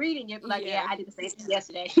when you're reading it. Like, yeah I did the same thing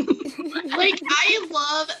yesterday. Like, I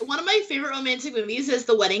love, one of my favorite romantic movies is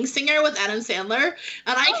The Wedding Singer with Adam Sandler.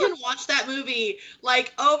 And I can watch that movie,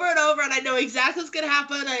 like, over and over, and I know exactly what's going to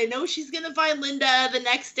happen. And I know she's going to find Linda the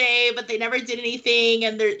next day, but they never did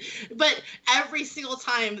anything. But every single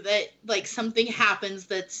time that, like, something happens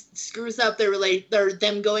that screws up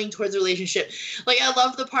them going towards a relationship. Like, I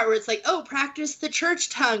love the part where it's like, oh, practice the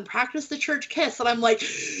church tongue, practice the church kiss. And I'm like,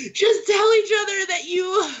 just tell each other that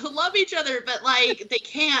you love each other, but like they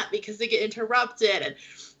can't because they get interrupted. And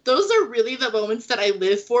those are really the moments that I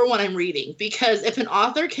live for when I'm reading, because if an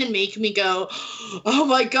author can make me go, oh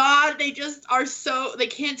my God, they just are they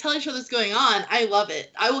can't tell each other what's going on. I love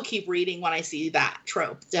it. I will keep reading when I see that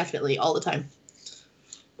trope, definitely, all the time.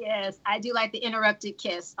 Yes, I do like the interrupted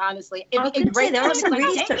kiss, honestly. There are some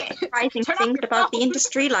really surprising things about the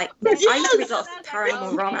industry. Like, I used to read lots of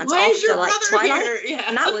paranormal romance after, like, Twilight,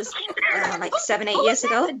 and that was like 7-8 years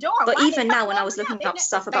ago. But even now, when I was looking up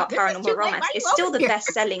stuff about paranormal romance, it's still the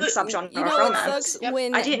best-selling subgenre of romance.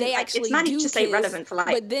 When they actually it's managed to stay relevant for like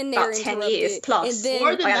about 10 years plus.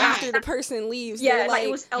 And then after the person leaves, like it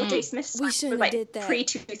was L.J. Smith's was like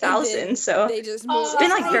pre-2000, so it's been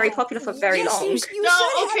like very popular for very long.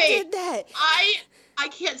 Did that. I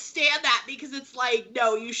can't stand that because it's like,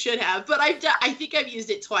 no, you should have. But I think I've used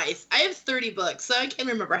it twice. I have 30 books, so I can't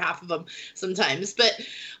remember half of them sometimes. But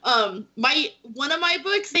one of my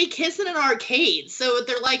books, they kiss in an arcade. So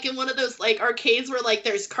they're like in one of those like arcades where like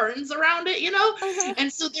there's curtains around it, Uh-huh.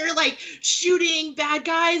 And so they're like shooting bad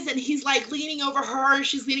guys, and he's like leaning over her,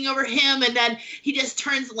 she's leaning over him, and then he just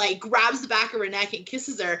turns and like grabs the back of her neck and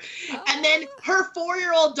kisses her. Oh. And then her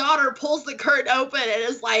 4-year-old daughter pulls the curtain open and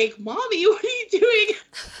is like, Mommy, what are you doing?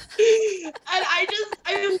 And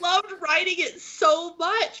I loved writing it so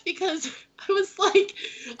much because I was like,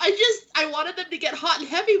 I wanted them to get hot and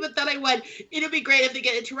heavy, but then I went, it'd be great if they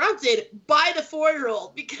get interrupted by the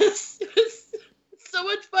 4-year-old, because it was so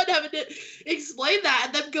much fun having to explain that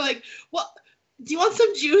and them going, well, do you want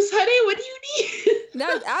some juice, honey? What do you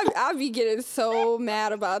need? I'd be getting so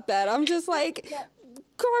mad about that. I'm just like,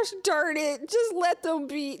 gosh darn it, just let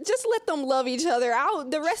them love each other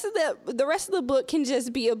out. The rest of the book can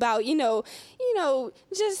just be about,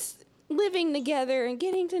 just living together and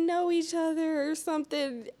getting to know each other or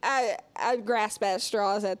something. I'd grasp at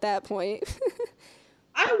straws at that point.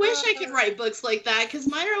 I wish I could write books like that, because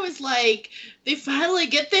mine are always like, they finally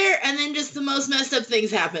get there and then just the most messed up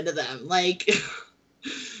things happen to them. Like,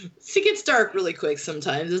 it gets dark really quick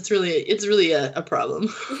sometimes. It's really a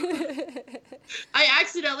problem. I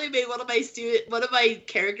accidentally made one of my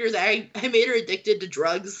characters, I made her addicted to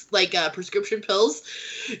drugs, like prescription pills.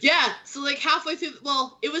 Yeah, so like halfway through,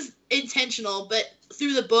 well, it was intentional, but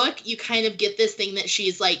through the book, you kind of get this thing that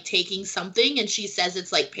she's like taking something, and she says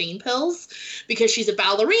it's like pain pills because she's a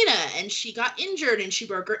ballerina and she got injured and she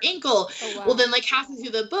broke her ankle. Oh, wow. Well, then like halfway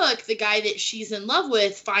through the book, the guy that she's in love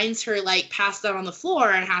with finds her like passed out on the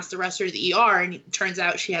floor and has to rush her to the ER, and it turns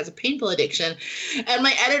out she has a pain pill addiction. And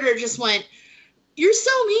my editor just went, you're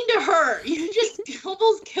so mean to her. You just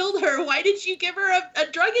almost killed her. Why did you give her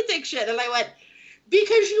a drug addiction? And I went,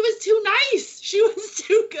 because she was too nice. She was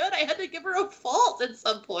too good. I had to give her a fault at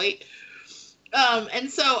some point.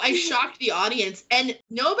 And so I shocked the audience, and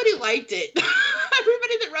nobody liked it.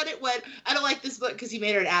 Everybody that read it went, I don't like this book because you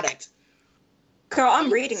made her an addict. Girl,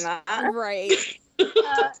 I'm reading that. Right.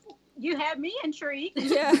 You have me intrigued.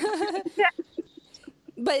 Yeah.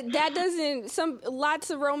 But that doesn't,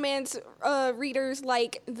 lots of romance readers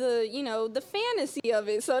like the fantasy of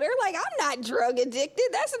it. So they're like, I'm not drug addicted.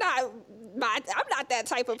 That's not I'm not that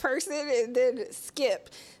type of person, and then skip.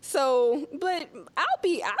 So, but I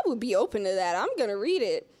would be open to that. I'm going to read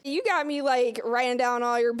it. You got me like writing down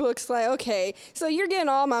all your books like, okay, so you're getting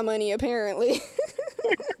all my money apparently.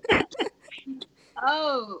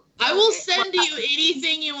 Oh, I will okay. send you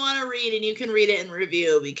anything you want to read, and you can read it in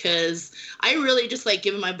review, because I really just like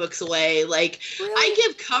giving my books away. Like, Really? I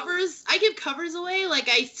give covers away. Like,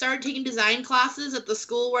 I started taking design classes at the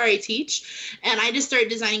school where I teach, and I just started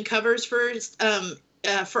designing covers for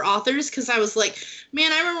authors, because I was like,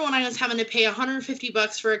 man, I remember when I was having to pay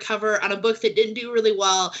 $150 for a cover on a book that didn't do really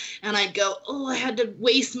well, and I'd go, oh, I had to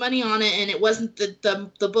waste money on it, and it wasn't the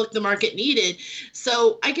book the market needed.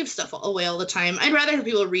 So I give stuff away all the time. I'd rather have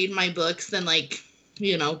people read my books than, like,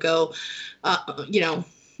 go, I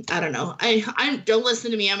don't know. I don't listen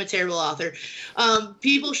to me. I'm a terrible author.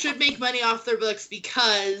 People should make money off their books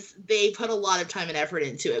because they put a lot of time and effort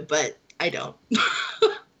into it, but I don't.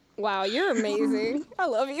 Wow, you're amazing. I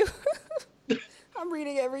love you. I'm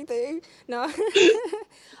reading everything. No.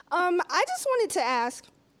 I just wanted to ask,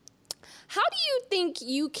 how do you think how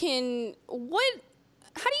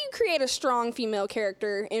do you create a strong female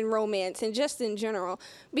character in romance and just in general?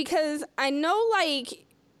 Because I know, like,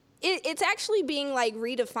 it's actually being, like,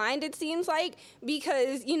 redefined, it seems like,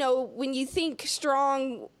 because, when you think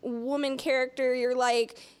strong woman character, you're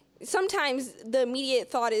like, sometimes the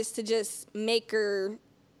immediate thought is to just make her,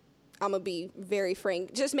 I'm gonna be very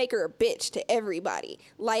frank, just make her a bitch to everybody.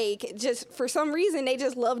 Like, just for some reason, they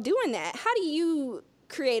just love doing that. How do you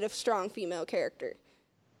create a strong female character?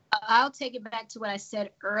 I'll take it back to what I said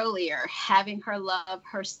earlier, having her love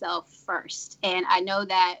herself first. And I know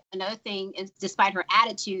that another thing is, despite her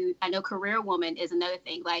attitude, I know career woman is another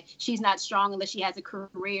thing. Like, she's not strong unless she has a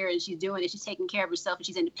career and she's doing it, she's taking care of herself and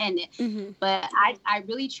she's independent. Mm-hmm. But I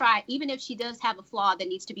really try, even if she does have a flaw that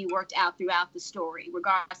needs to be worked out throughout the story,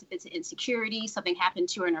 regardless if it's an insecurity, something happened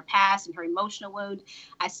to her in her past and her emotional wound,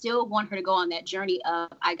 I still want her to go on that journey of,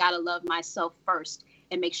 I gotta love myself first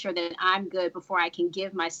and make sure that I'm good before I can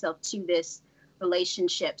give myself to this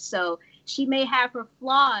relationship. So she may have her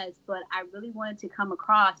flaws, but I really wanted to come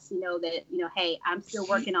across, that, hey, I'm still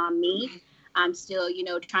working on me. I'm still,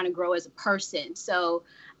 trying to grow as a person. So,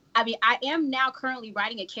 I mean, I am now currently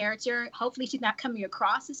writing a character. Hopefully she's not coming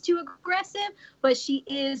across as too aggressive, but she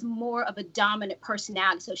is more of a dominant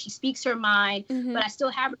personality. So she speaks her mind, mm-hmm. but I still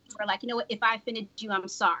have her like, what, if I offended you, I'm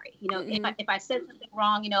sorry. Mm-hmm. if I said something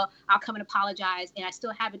wrong, I'll come and apologize. And I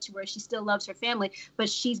still have it to where she still loves her family, but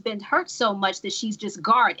she's been hurt so much that she's just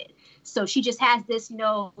guarded. So she just has this,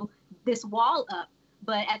 this wall up.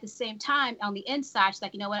 But at the same time, on the inside, she's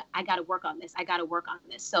like, what, I got to work on this. I got to work on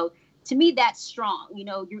this. So to me, that's strong.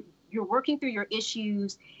 You're working through your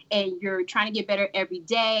issues and you're trying to get better every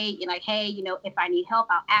day. You're like, hey, if I need help,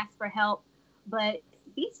 I'll ask for help. But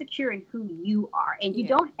be secure in who you are. And you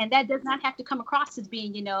don't, and that does not have to come across as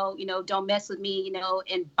being, don't mess with me,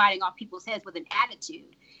 and biting off people's heads with an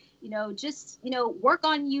attitude. Just, work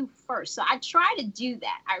on you first. So I try to do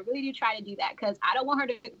that. I really do try to do that because I don't want her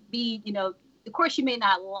to be, of course, you may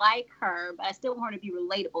not like her, but I still want her to be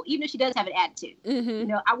relatable, even if she does have an attitude.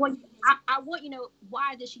 Mm-hmm. I want,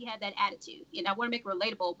 why does she have that attitude? I want to make her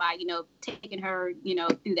relatable by, taking her,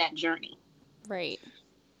 through that journey. Right.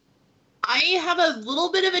 I have a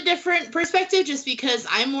little bit of a different perspective just because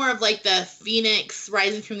I'm more of like the Phoenix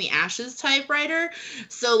rising from the ashes type writer.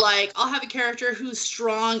 So like I'll have a character who's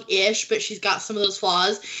strong-ish, but she's got some of those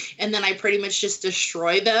flaws. And then I pretty much just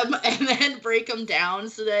destroy them and then break them down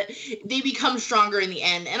so that they become stronger in the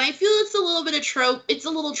end. And I feel it's a little bit of trope. It's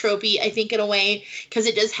a little tropey, I think, in a way, because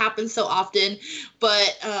it does happen so often.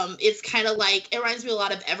 But it's kind of like, it reminds me a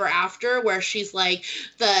lot of Ever After, where she's like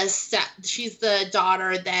she's the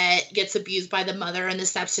daughter that gets abused by the mother and the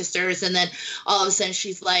stepsisters, and then all of a sudden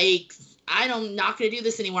she's like, I'm not going to do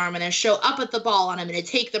this anymore. I'm going to show up at the ball and I'm going to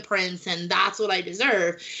take the prince, and that's what I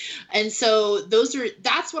deserve. And so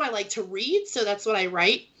that's what I like to read, so that's what I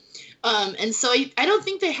write. And so I don't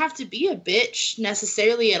think they have to be a bitch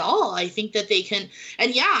necessarily at all. I think that they can,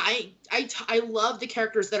 and yeah, I love the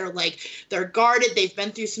characters that are like, they're guarded, they've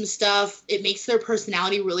been through some stuff, it makes their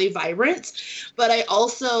personality really vibrant. But I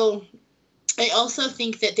also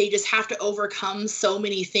think that they just have to overcome so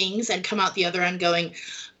many things and come out the other end going,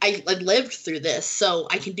 I lived through this, so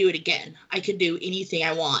I can do it again. I can do anything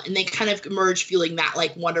I want. And they kind of emerge feeling that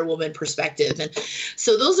like Wonder Woman perspective. And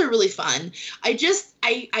so those are really fun.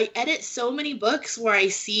 I edit so many books where I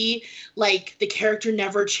see like the character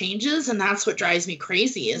never changes. And that's what drives me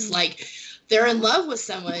crazy is like they're in love with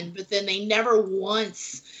someone, but then they never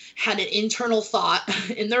once had an internal thought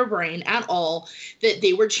in their brain at all that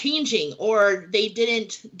they were changing or they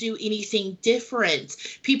didn't do anything different.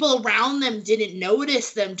 People around them didn't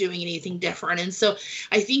notice them doing anything different. And so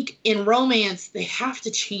I think in romance, they have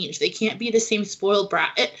to change. They can't be the same spoiled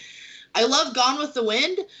brat. I love Gone with the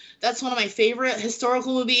Wind. That's one of my favorite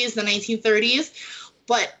historical movies, the 1930s.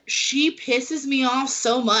 but she pisses me off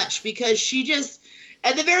so much because she just,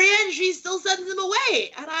 at the very end, she still sends him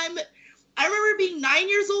away. And I remember being 9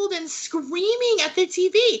 years old and screaming at the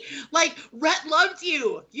TV, like, Rhett loved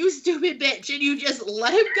you, you stupid bitch, and you just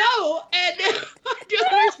let him go. And I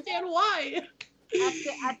don't understand why.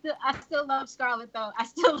 I still love Scarlett, though. I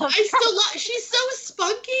still love she's so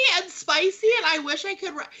spunky and spicy, and I wish I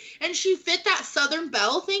could, and she fit that Southern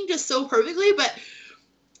Belle thing just so perfectly, but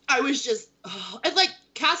I was just, and like,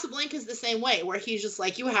 Casablanca's the same way, where he's just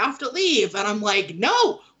like, you have to leave, and I'm like,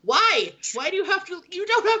 no, why? Why do you have to, you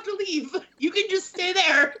don't have to leave. You can just stay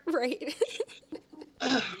there. Right.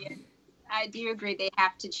 Yeah, I do agree they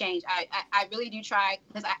have to change. I really do try,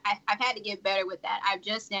 because I've had to get better with that. I've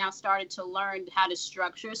just now started to learn how to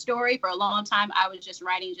structure a story. For a long time, I was just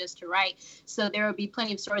writing just to write. So there would be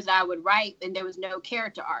plenty of stories that I would write, and there was no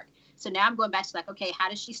character arc. So now I'm going back to like, okay, how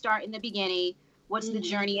does she start in the beginning? What's the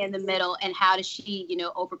journey in the middle, and how does she,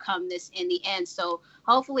 overcome this in the end? So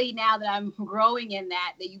hopefully now that I'm growing in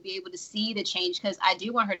that you'll be able to see the change, because I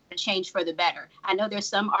do want her to change for the better. I know there's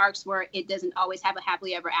some arcs where it doesn't always have a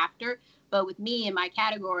happily ever after, but with me in my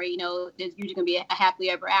category, there's usually going to be a happily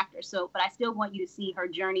ever after. So, but I still want you to see her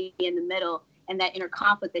journey in the middle and that inner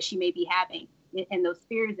conflict that she may be having and those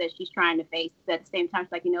fears that she's trying to face. But at the same time,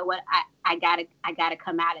 she's like, you know what? I gotta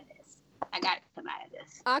come out of this. I got to come out of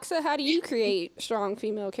this. Aksa, how do you create strong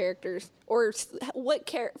female characters? Or what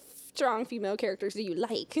strong female characters do you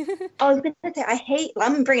like? I was going to say, I hate,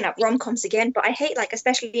 I'm bringing up rom-coms again, but I hate, like,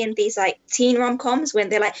 especially in these, like, teen rom-coms when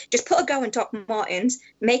they're like, just put a girl in Doc Martens,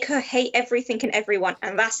 make her hate everything and everyone,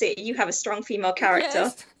 and that's it. You have a strong female character.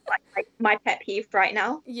 Yes. Like my pet peeve right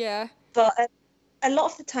now. Yeah. But a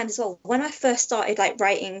lot of the time as well, when I first started, like,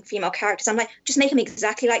 writing female characters, I'm like, just make them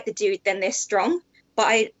exactly like the dude, then they're strong.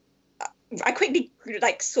 But I quickly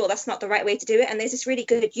like saw that's not the right way to do it, and there's this really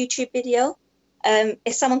good YouTube video.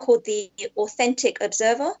 It's someone called the Authentic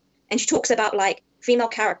Observer, and she talks about like female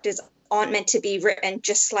characters aren't meant to be written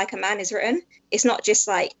just like a man is written. It's not just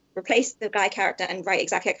like replace the guy character and write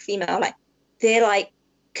exactly like a female. Like their like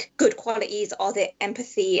good qualities are their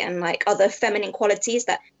empathy and like other feminine qualities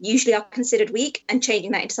that usually are considered weak, and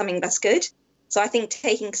changing that into something that's good. So I think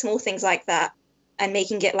taking small things like that and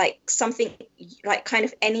making it like something like kind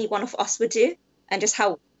of any one of us would do, and just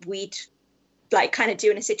how we'd like kind of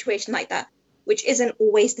do in a situation like that, which isn't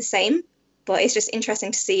always the same, but it's just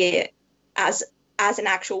interesting to see it as an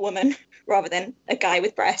actual woman rather than a guy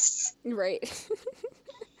with breasts. Right.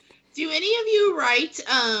 Do any of you write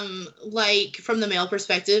like from the male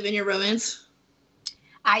perspective in your romance?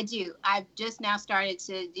 I do. I've just now started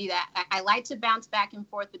to do that. I like to bounce back and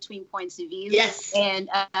forth between points of view. Yes. And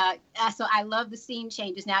so I love the scene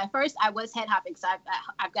changes. Now, at first I was head hopping, so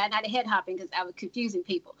I've gotten out of head hopping because I was confusing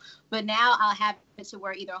people. But now I'll have it to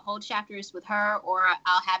where either a whole chapter is with her, or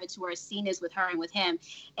I'll have it to where a scene is with her and with him.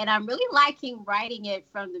 And I'm really liking writing it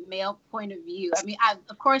from the male point of view. I mean,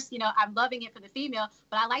 of course, I'm loving it for the female,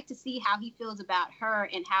 but I like to see how he feels about her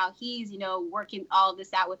and how he's, working all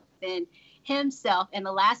this out within himself. And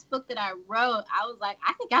the last book that I wrote, I was like,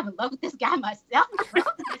 I think I'm in love with this guy myself.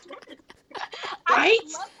 Right?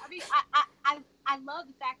 I love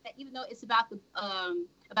the fact that even though it's about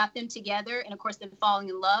them together and of course them falling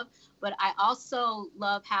in love, but I also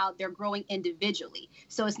love how they're growing individually.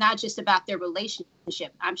 So it's not just about their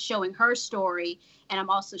relationship. I'm showing her story, and I'm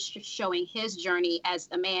also showing his journey as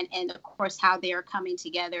a man, and of course how they are coming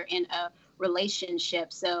together in a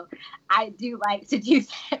relationship. So I do like to do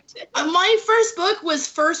that. My first book was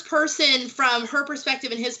first person from her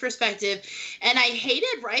perspective and his perspective, and I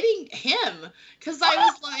hated writing him because I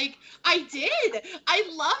was like, I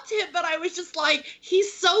loved him, but I was just like,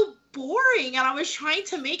 he's so boring, and I was trying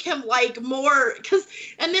to make him like more,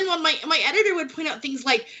 and then when my editor would point out things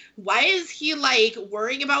like, why is he like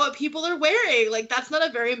worrying about what people are wearing? Like, that's not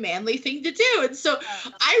a very manly thing to do. And so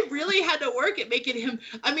I really had to work at making him,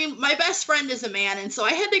 I mean, my best friend is a man, and so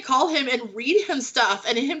I had to call him and read him stuff,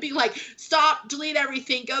 and him be like, stop, delete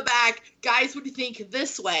everything, go back, guys would think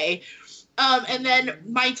this way. And then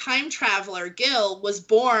my time traveler, Gil, was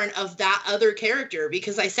born of that other character,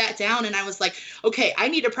 because I sat down and I was like, okay, I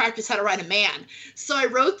need to practice how to write a man. So I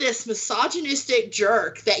wrote this misogynistic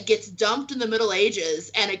jerk that gets dumped in the Middle Ages,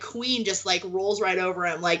 and a queen just like rolls right over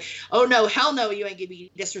him like, oh no, hell no, you ain't gonna be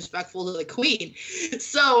disrespectful to the queen.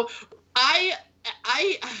 So I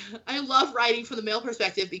love writing from the male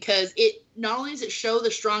perspective, because it not only does it show the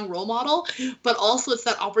strong role model, but also it's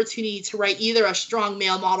that opportunity to write either a strong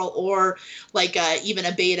male model or like even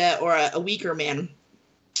a beta or a weaker man.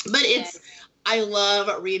 But I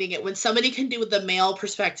love reading it when somebody can do the male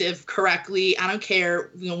perspective correctly. I don't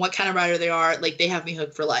care, what kind of writer they are. Like, they have me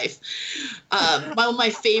hooked for life. One of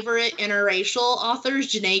my favorite interracial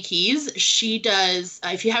authors, Janae Keys, she does.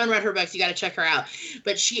 If you haven't read her books, you got to check her out.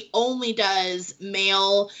 But she only does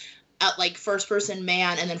male, like first person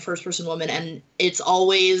man, and then first person woman, and it's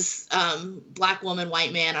always Black woman,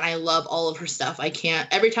 white man. And I love all of her stuff. I can't.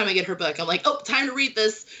 Every time I get her book, I'm like, oh, time to read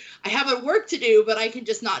this. I have a work to do, but I can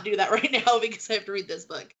just not do that right now because I have to read this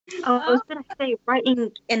book. I was going to say,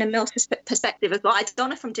 writing in a male perspective as well. I don't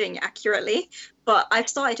know if I'm doing it accurately, but I've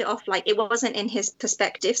started it off like it wasn't in his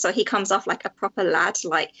perspective. So he comes off like a proper lad,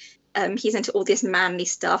 like he's into all this manly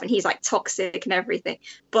stuff and he's like toxic and everything.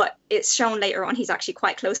 But it's shown later on he's actually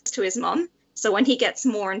quite close to his mom. So when he gets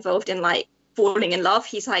more involved in like falling in love,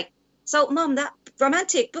 he's like, so mom, that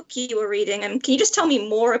romantic book you were reading, and can you just tell me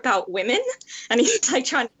more about women? And he's like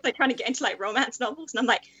trying to get into like romance novels, and I'm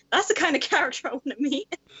like, that's the kind of character I want to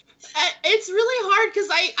meet. It's really hard because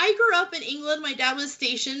I grew up in England. My dad was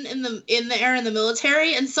stationed in the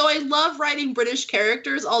military, and so I love writing British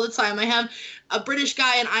characters all the time. I have a British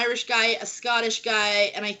guy, an Irish guy, a Scottish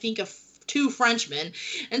guy, and I think two Frenchmen.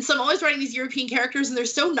 And so I'm always writing these European characters, and they're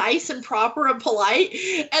so nice and proper and polite.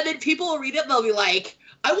 And then people will read it and they'll be like,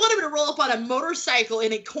 I want him to roll up on a motorcycle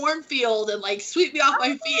in a cornfield and like sweep me off my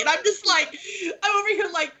feet. And I'm just like, I'm over here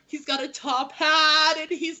like, he's got a top hat and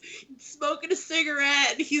he's smoking a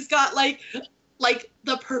cigarette and he's got like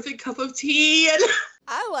the perfect cup of tea. And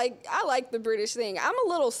I like the British thing. I'm a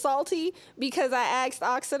little salty because I asked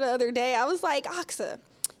Oxa the other day. I was like, Oxa,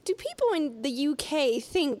 do people in the UK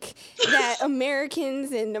think that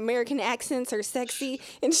Americans and American accents are sexy?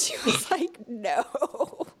 And she was like, no.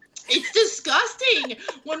 It's disgusting.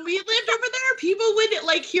 When we lived over there, people would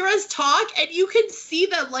like hear us talk and you can see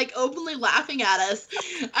them like openly laughing at us.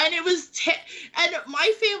 And it was, and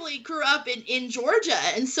my family grew up in Georgia.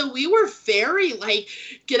 And so we were very like,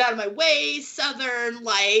 get out of my way, Southern,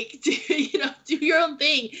 like, do your own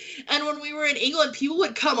thing. And when we were in England, people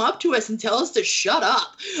would come up to us and tell us to shut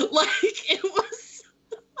up. Like it was,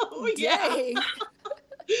 oh yeah.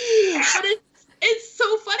 But it's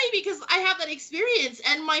so funny because I have that experience,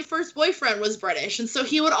 and my first boyfriend was British, and so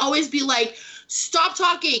he would always be like, stop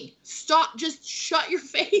talking, stop, just shut your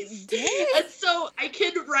face. And so I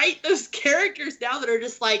can write those characters now that are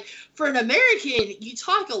just like, for an American, you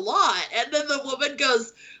talk a lot. And then the woman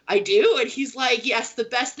goes, I do. And he's like, yes, the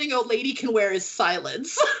best thing a lady can wear is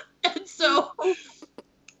silence. And so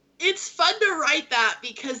it's fun to write that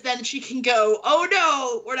because then she can go, oh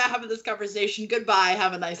no, we're not having this conversation. Goodbye.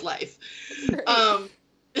 Have a nice life.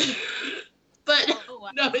 But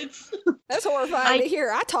no, that's horrifying to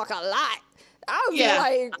hear. I talk a lot. I'll be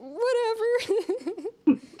like,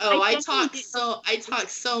 whatever. I talk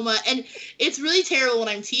so much. And it's really terrible when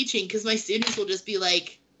I'm teaching because my students will just be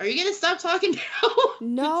like, are you going to stop talking now?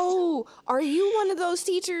 No. Are you one of those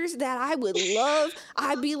teachers that I would love?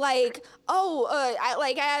 I'd be like, I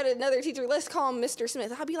had another teacher. Let's call him Mr.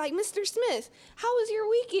 Smith. I'd be like, Mr. Smith, how was your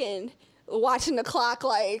weekend? Watching the clock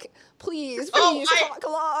like, please talk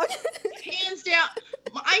along. Hands down.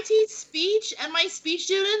 I teach speech, and my speech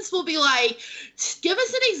students will be like, give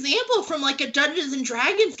us an example from like a Dungeons and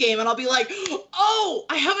Dragons game. And I'll be like, oh,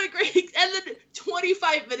 I have a great, and then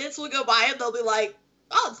 25 minutes will go by and they'll be like,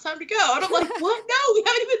 oh, it's time to go. And I'm like, what? No, we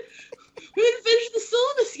haven't finished the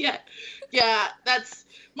syllabus yet. Yeah, that's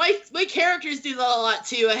my characters do that a lot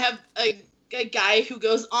too. I have a guy who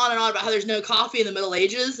goes on and on about how there's no coffee in the Middle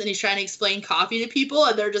Ages, and he's trying to explain coffee to people,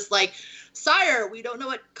 and they're just like, sire, we don't know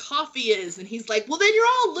what coffee is. And he's like, well, then you're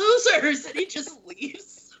all losers. And he just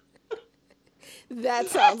leaves. That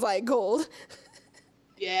sounds like gold.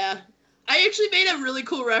 Yeah. I actually made a really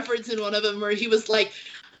cool reference in one of them where he was like,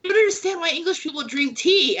 I don't understand why English people drink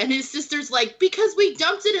tea. And his sister's like, because we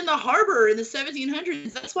dumped it in the harbor in the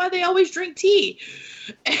 1700s. That's why they always drink tea.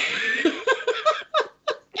 And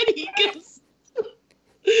he goes,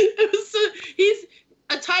 he's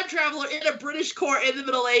a time traveler in a British court in the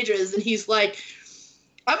Middle Ages. And he's like,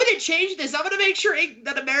 I'm going to change this. I'm going to make sure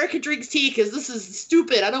that America drinks tea because this is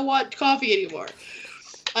stupid. I don't want coffee anymore.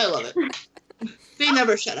 I love it. They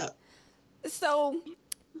never shut up. So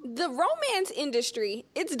the romance industry,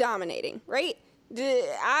 it's dominating, right?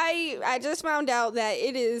 I just found out that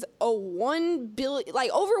it is a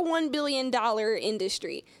over $1 billion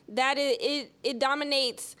industry. That it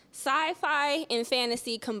dominates sci-fi and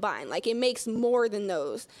fantasy combined. Like it makes more than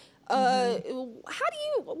those. Why do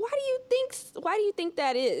you think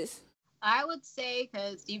that is? I would say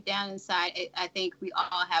because deep down inside, I think we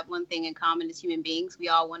all have one thing in common as human beings. We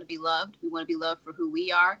all want to be loved. We want to be loved for who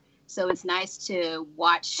we are. So it's nice to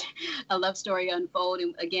watch a love story unfold.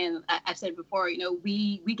 And again, I've said before, you know,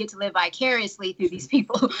 we get to live vicariously through these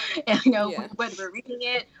people, and, you know, whether we're reading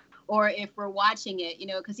it or if we're watching it, you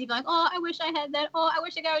know, because you're like, oh, I wish I had that. Oh, I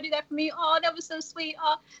wish a guy would do that for me. Oh, that was so sweet.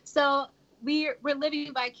 Oh, so we're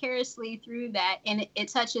living vicariously through that, and it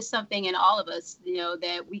touches something in all of us, you know,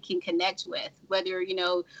 that we can connect with, whether, you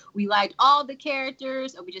know, we liked all the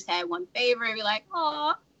characters or we just had one favorite. We're like,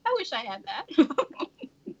 oh, I wish I had that.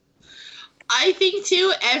 I think,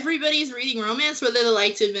 too, everybody's reading romance, whether they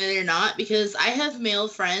like to admit it or not, because I have male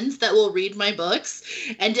friends that will read my books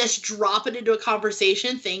and just drop it into a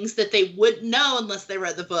conversation, things that they wouldn't know unless they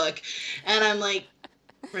read the book. And I'm like,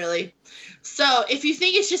 really? So if you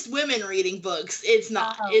think it's just women reading books, it's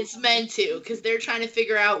not. It's men too, because they're trying to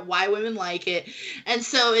figure out why women like it. And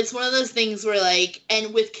so it's one of those things where, like,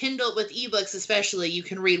 and with Kindle, with ebooks especially, you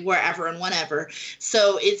can read wherever and whenever.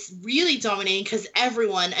 So it's really dominating because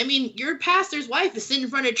everyone, I mean, your pastor's wife is sitting in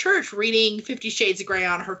front of church reading 50 Shades of Grey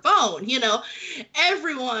on her phone, you know.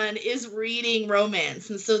 Everyone is reading romance.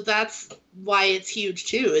 And so that's why it's huge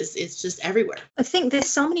too, is it's just everywhere. I think there's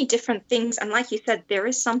so many different things, and like you said, there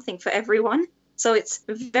is something for everyone. So it's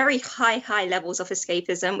very high levels of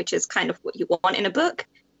escapism, which is kind of what you want in a book.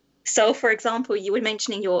 So for example, you were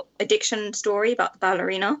mentioning your addiction story about the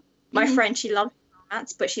ballerina. My friend, she loves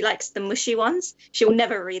romance, but she likes the mushy ones. She'll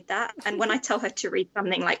never read that. And when I tell her to read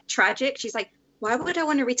something like tragic, she's like, why would I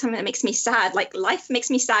want to read something that makes me sad? Like, life makes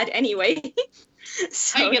me sad anyway.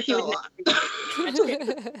 So I get that a lot.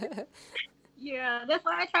 Yeah, that's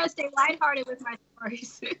why I try to stay lighthearted with my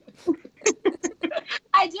stories.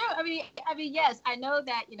 I do. I mean, yes, I know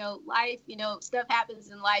that, you know, life, you know, stuff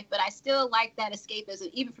happens in life, but I still like that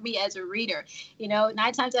escapism, even for me as a reader. You know,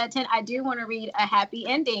 9 times out of 10, I do want to read a happy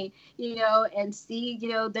ending, you know, and see, you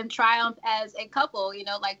know, them triumph as a couple, you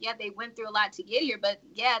know, like, yeah, they went through a lot to get here, but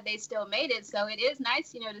yeah, they still made it. So it is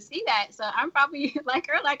nice, you know, to see that. So I'm probably like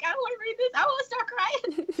her, like, I don't want to read this. I want to start crying.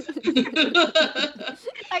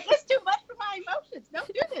 Like, it's too much for my emotions. Don't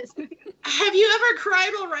do this. Have you ever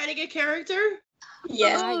cried while writing a character?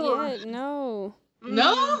 Yeah. Not yet, no.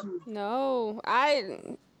 No?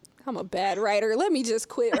 I'm a bad writer. Let me just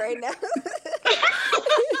quit right now.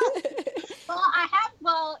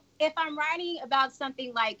 Well, if I'm writing about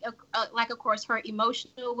something like, of course, her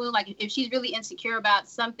emotional wound, like if she's really insecure about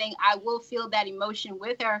something, I will feel that emotion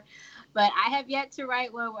with her. But I have yet to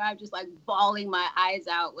write one where I'm just like bawling my eyes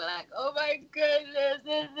out. We're like, oh my goodness,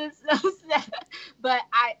 this is so sad. But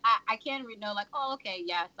I can read, know, like, oh, okay,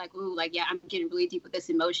 yeah, it's like, ooh, like, yeah, I'm getting really deep with this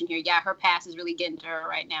emotion here. Yeah, her past is really getting to her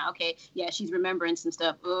right now. Okay, yeah, she's remembering some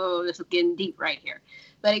stuff. Oh, this is getting deep right here.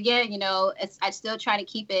 But again, you know, I still try to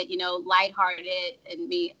keep it, you know, lighthearted, and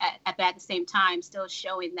me at the same time still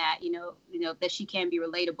showing that, you know, that she can be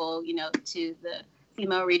relatable, you know, to the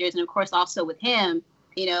female readers, and of course also with him.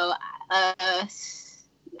 You know, I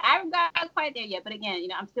haven't got quite there yet, but again, you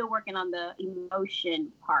know, I'm still working on the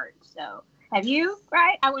emotion part. So, have you?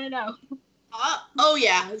 Right? I want to know. Oh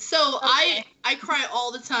yeah. So Okay. I cry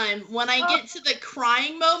all the time. When I get to the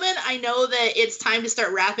crying moment, I know that it's time to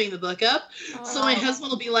start wrapping the book up. So my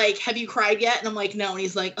husband will be like, "Have you cried yet?" And I'm like, "No." And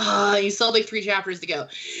he's like, "Oh, you still have like 3 chapters to go."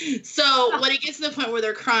 So when it gets to the point where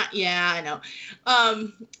they're crying, yeah, I know.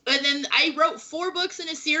 And then I wrote 4 books in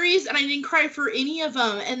a series, and I didn't cry for any of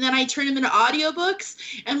them. And then I turned them into audiobooks.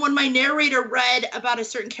 And when my narrator read about a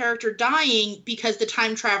certain character dying because the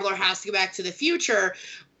time traveler has to go back to the future,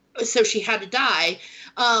 so she had to die,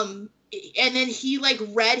 and then he like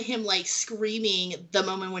read him like screaming the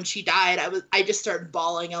moment when she died, I just started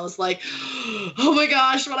bawling. I was like, oh my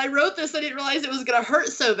gosh, when I wrote this I didn't realize it was gonna hurt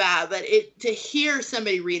so bad, but to hear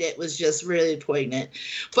somebody read it was just really poignant.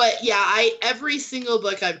 But yeah, every single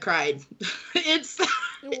book I've cried.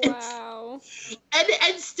 Wow.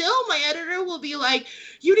 And still my editor will be like,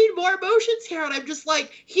 you need more emotions here, and I'm just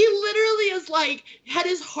like, he literally is like had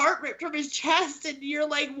his heart ripped from his chest, and you're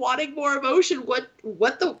like wanting more emotion.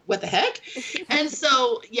 What the heck? And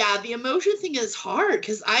so yeah, the emotion thing is hard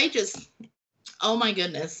because oh my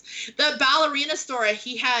goodness. The ballerina story,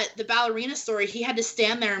 he had to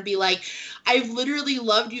stand there and be like, I've literally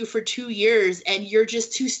loved you for 2 years and you're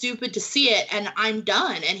just too stupid to see it, and I'm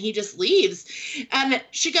done. And he just leaves. And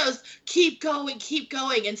she goes, keep going.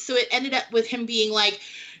 And so it ended up with him being like,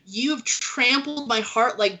 you've trampled my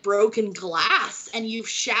heart like broken glass, and you've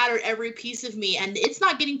shattered every piece of me. And it's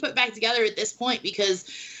not getting put back together at this point because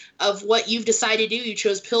of what you've decided to do. You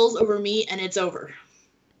chose pills over me, and it's over.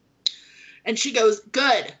 And she goes,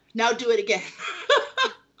 good, now do it again.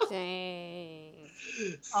 Dang.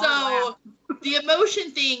 So Oh, the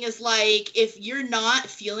emotion thing is like, if you're not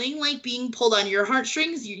feeling like being pulled on your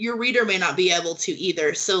heartstrings, your reader may not be able to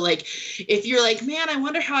either. So like, if you're like, man, I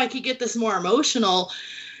wonder how I could get this more emotional,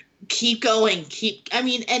 keep going.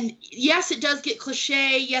 And yes, it does get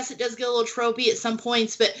cliche. Yes, it does get a little tropey at some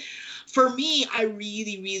points, but for me, I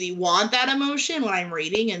really, really want that emotion when I'm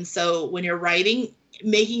reading. And so when you're writing,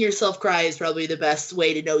 making yourself cry is probably the best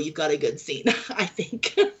way to know you've got a good scene, I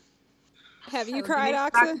think. Have you So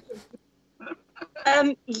cried, Denise,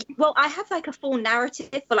 Oxa? Well, I have like a full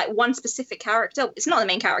narrative for like one specific character. It's not the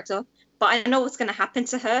main character, but I know what's gonna happen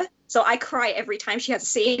to her. So I cry every time she has a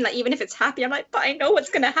scene. Like even if it's happy, I'm like, but I know what's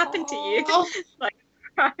gonna happen to you. Oh, Like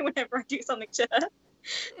I cry whenever I do something to her.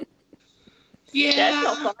 yeah. Yeah, it's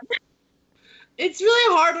not fun. It's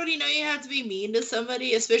really hard when you know you have to be mean to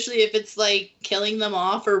somebody, especially if it's like killing them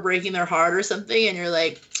off or breaking their heart or something, and you're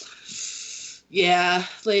like, yeah,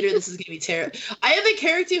 later this is gonna be terrible. I have a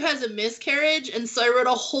character who has a miscarriage, and so I wrote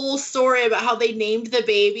a whole story about how they named the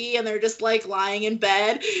baby, and they're just like lying in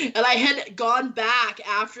bed. And I had gone back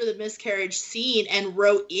after the miscarriage scene and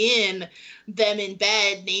wrote in them in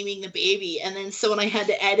bed naming the baby. And then so when I had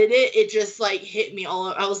to edit it, it just like hit me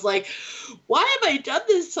all. I was like, why have I done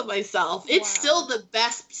this to myself? It's still the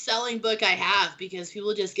best selling book I have, because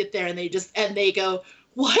people just get there and they go,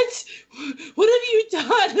 what have you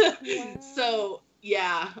done? Wow. So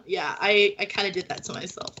yeah, I kind of did that to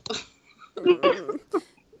myself.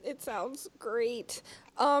 It sounds great.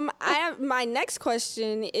 My next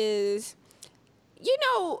question is,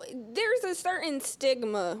 there's a certain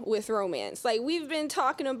stigma with romance. Like, we've been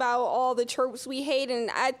talking about all the tropes we hate,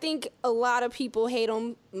 and I think a lot of people hate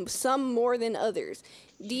them, some more than others.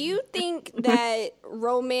 Do you think that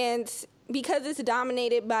romance, because it's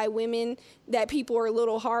dominated by women, that people are a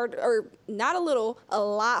little hard, or not a little, a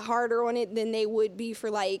lot harder on it than they would be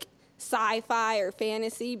for like sci-fi or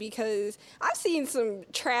fantasy? Because I've seen some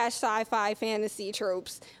trash sci-fi fantasy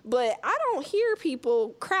tropes, but I don't hear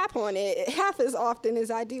people crap on it half as often as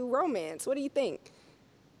I do romance. What do you think?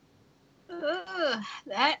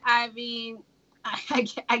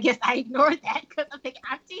 I guess I ignored that because I'm like,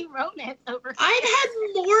 I'm team romance over here. I've had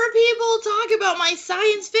more people talk about my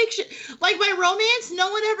science fiction. Like my romance,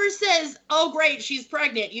 no one ever says, oh, great, she's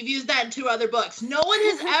pregnant. You've used that in 2 other books. No one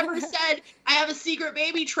has ever said, I have a secret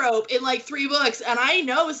baby trope in like 3 books. And I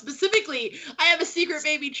know specifically I have a secret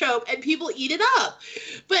baby trope and people eat it up.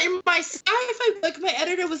 But in my sci-fi book, my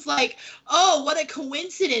editor was like, oh, what a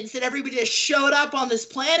coincidence that everybody just showed up on this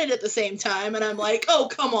planet at the same time. And I'm like, oh,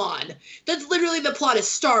 come on. That's literally the plot of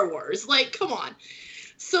Star Wars. Like, come on.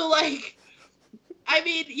 So like, I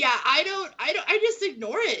mean, yeah, I just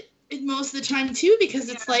ignore it most of the time too, because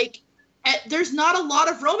it's like, there's not a lot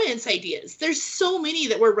of romance ideas. There's so many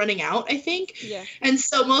that we're running out, I think. Yeah. And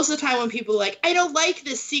so most of the time when people are like, I don't like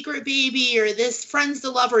this secret baby or this friends to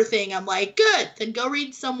lover thing, I'm like, good, then go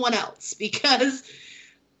read someone else, because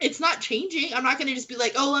it's not changing. I'm not going to just be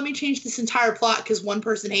like, oh, let me change this entire plot because one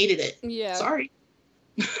person hated it. Yeah. Sorry.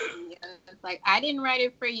 It's like, I didn't write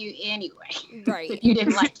it for you anyway. Right. If you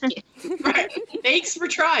didn't like it. Right. Thanks for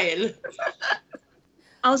trying.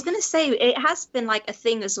 I was gonna say it has been like a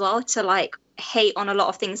thing as well to like hate on a lot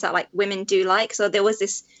of things that like women do like. So there was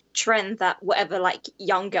this trend that whatever like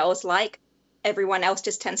young girls like, everyone else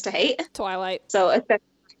just tends to hate. Twilight. So especially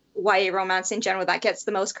YA romance in general, that gets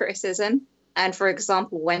the most criticism. And for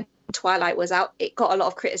example, when Twilight was out, it got a lot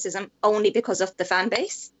of criticism only because of the fan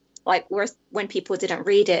base. Like, whereas when people didn't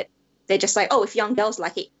read it, they're just like, oh, if young girls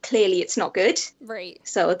like it, clearly it's not good. Right.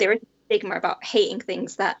 So there is a stigma about hating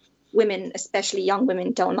things that women, especially young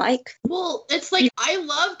women, don't like. Well, it's like, I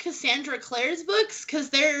love Cassandra Clare's books because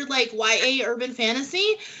they're like YA urban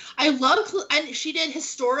fantasy. And she did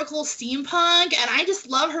historical steampunk, and I just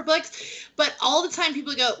love her books. But all the time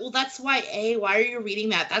people go, well, that's YA. Why are you reading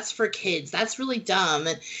that? That's for kids. That's really dumb.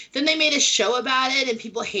 And then they made a show about it, and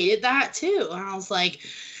people hated that too. And I was like,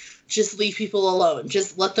 just leave people alone.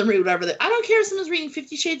 Just let them read whatever I don't care if someone's reading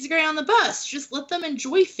 50 Shades of Grey on the bus. Just let them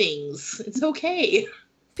enjoy things. It's okay.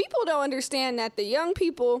 People don't understand that the young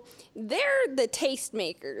people, they're the taste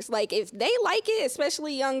makers. Like, if they like it,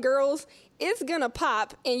 especially young girls, it's gonna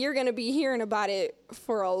pop and you're gonna be hearing about it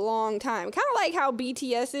for a long time. Kind of like how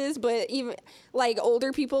BTS is, but even like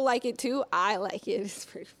older people like it too. I like it. It's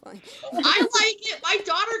pretty fun. I like it. My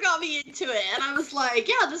daughter got me into it, and I was like,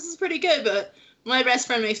 yeah, this is pretty good, but my best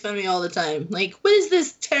friend makes fun of me all the time. Like, what is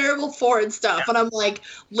this terrible foreign stuff? And I'm like,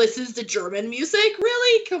 listens to German music?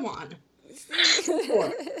 Really? Come on.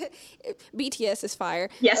 BTS is fire.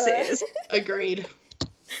 Yes, it is. Agreed.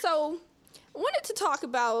 So, I wanted to talk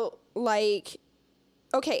about, like,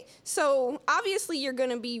 okay, so obviously you're going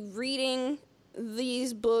to be reading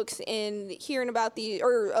these books and hearing about these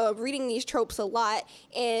or reading these tropes a lot,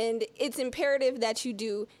 and it's imperative that you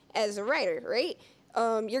do as a writer, right?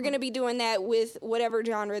 You're going to be doing that with whatever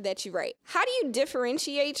genre that you write. How do you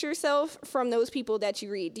differentiate yourself from those people that you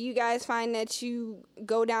read? Do you guys find that you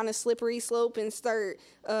go down a slippery slope and start,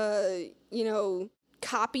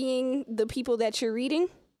 copying the people that you're reading?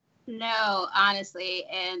 No, honestly.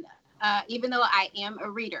 And even though I am a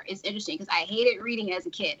reader, it's interesting because I hated reading as a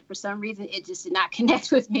kid. For some reason, it just did not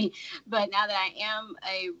connect with me. But now that I am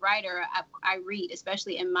a writer, I read,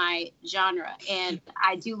 especially in my genre. And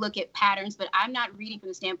I do look at patterns, but I'm not reading from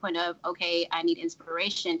the standpoint of, okay, I need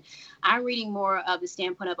inspiration. I'm reading more of the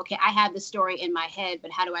standpoint of, okay, I have the story in my head, but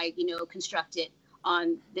how do I, construct it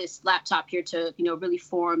on this laptop here to, really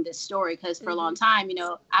form this story? Because for a long time,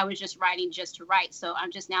 I was just writing just to write. So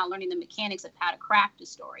I'm just now learning the mechanics of how to craft a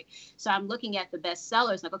story. So I'm looking at the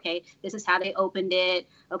bestsellers, like, okay, this is how they opened it.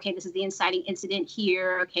 Okay, this is the inciting incident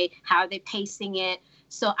here. Okay, how are they pacing it?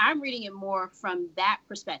 So I'm reading it more from that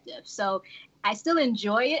perspective. So I still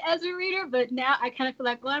enjoy it as a reader, but now I kind of feel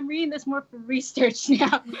like, well, I'm reading this more for research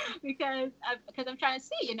now because I'm trying to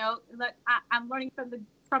see, like I'm learning from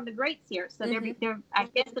the greats here. So they're, I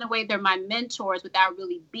guess in a way, they're my mentors without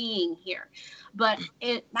really being here. But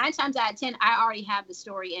 9 times out of 10, I already have the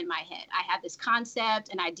story in my head. I have this concept,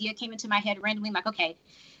 an idea came into my head randomly. I'm like, okay,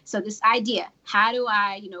 so this idea, how do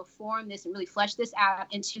I, form this and really flesh this out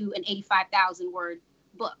into an 85,000 word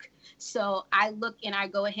book? So I look and I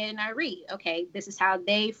go ahead and I read, okay, this is how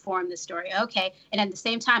they form the story. Okay. And at the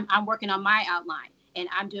same time, I'm working on my outline and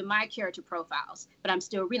I'm doing my character profiles, but I'm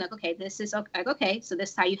still reading like, okay, this is like, okay, so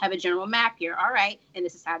this is how you have a general map here. All right. And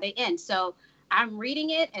this is how they end. So I'm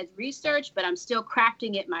reading it as research, but I'm still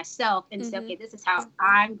crafting it myself and say, okay, this is how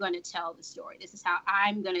I'm going to tell the story. This is how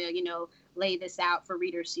I'm going to, lay this out for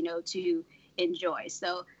readers, to enjoy.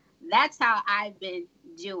 So that's how I've been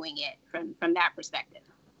doing it from that perspective.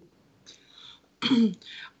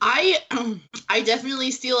 I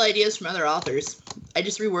definitely steal ideas from other authors. I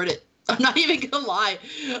just reword it. I'm not even gonna lie.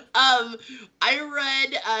 I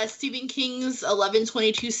read Stephen King's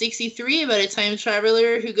 11/22/63 about a time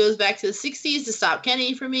traveler who goes back to the 60s to stop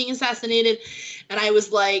Kennedy from being assassinated. And I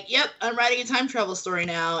was like, yep, I'm writing a time travel story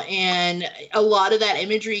now. And a lot of that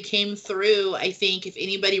imagery came through. I think if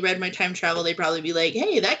anybody read my time travel, they'd probably be like,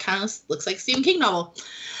 hey, that kind of looks like a Stephen King novel.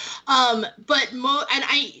 And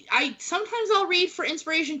I sometimes I'll read for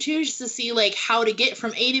inspiration too, just to see like how to get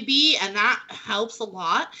from A to B, and that helps a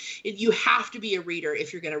lot. You have to be a reader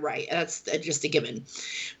if you're going to write. That's just a given.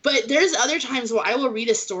 But there's other times where I will read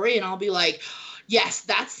a story and I'll be like, yes,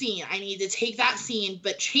 that scene, I need to take that scene,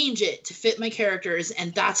 but change it to fit my characters,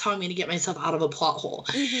 and that's how I'm going to get myself out of a plot hole.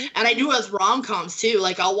 And I do with rom-coms too.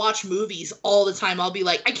 Like, I'll watch movies all the time. I'll be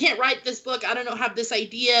like, I can't write this book. I don't have this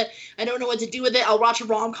idea. I don't know what to do with it. I'll watch a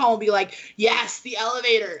rom-com and be like, yes, the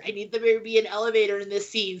elevator. I need there to be an elevator in this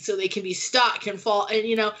scene so they can be stuck and fall, and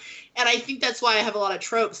and I think that's why I have a lot of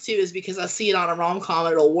tropes too, is because I see it on a rom-com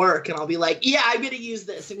and it'll work, and I'll be like, yeah, I'm going to use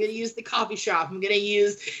this. I'm going to use the coffee shop. I'm going to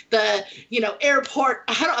use the, airport.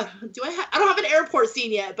 I don't have an airport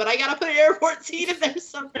scene yet, but I got to put an airport scene in there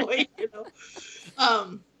some point,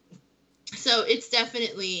 So it's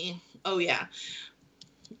definitely, oh yeah.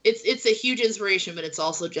 It's a huge inspiration, but it's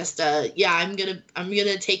also just I'm going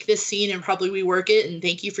to take this scene and probably rework it, and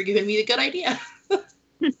thank you for giving me the good idea.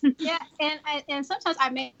 Yeah, and sometimes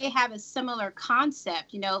I may have a similar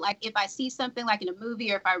concept, like if I see something like in a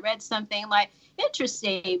movie or if I read something like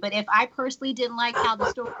interesting, but if I personally didn't like how the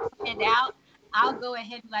story turned out, I'll go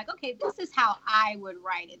ahead and be like, okay, this is how I would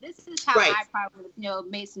write it. This is how I probably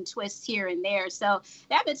would, made some twists here and there. So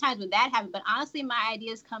there have been times when that happened, but honestly, my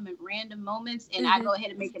ideas come in random moments, and I go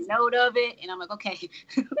ahead and make a note of it, and I'm like, okay,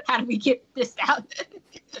 how do we get this out?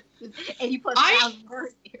 And you put 1,000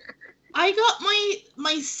 words here. I got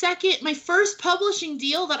my first publishing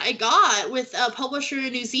deal that I got with a publisher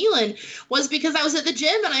in New Zealand was because I was at the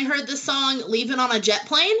gym and I heard the song Leaving on a Jet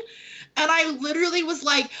Plane. And I literally was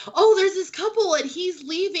like, oh, there's this couple and he's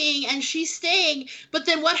leaving and she's staying. But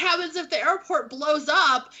then what happens if the airport blows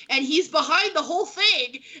up and he's behind the whole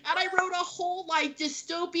thing? And I wrote a whole like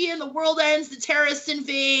dystopian, the world ends, the terrorists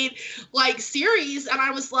invade like series. And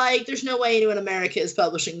I was like, there's no way anyone in America is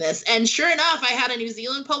publishing this. And sure enough, I had a New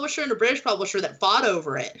Zealand publisher and a British publisher that fought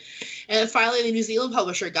over it. And then finally the New Zealand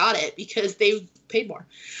publisher got it because they paid more.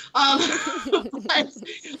 But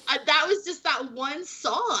that was just that one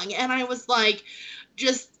song. And I was like,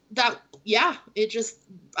 just that, yeah,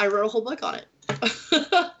 I wrote a whole book on it.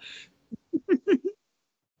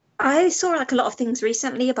 I saw like a lot of things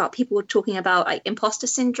recently about people talking about like imposter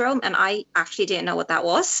syndrome, and I actually didn't know what that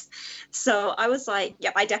was. So I was like,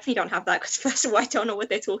 yep, I definitely don't have that because first of all, I don't know what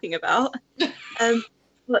they're talking about. Um,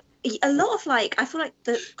 but a lot of like, I feel like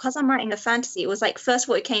because I'm writing a fantasy, it was like first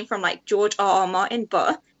of all, it came from like George R. R. Martin,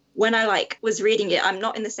 but when I like was reading it, I'm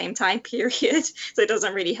not in the same time period, so it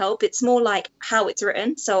doesn't really help. It's more like how it's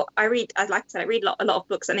written. So I like I said, I read a lot of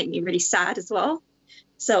books that make me really sad as well.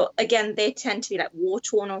 So again, they tend to be like war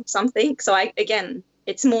torn or something. So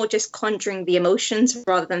it's more just conjuring the emotions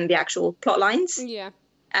rather than the actual plot lines. Yeah.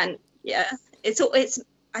 And yeah, it's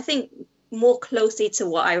I think more closely to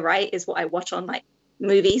what I write is what I watch on like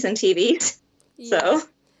movies and TVs. Yeah. So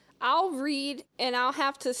I'll read and I'll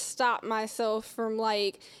have to stop myself from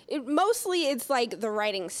like mostly it's like the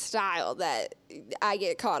writing style that I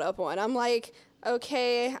get caught up on. I'm like,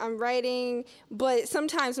 okay, I'm writing, but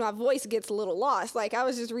sometimes my voice gets a little lost. Like I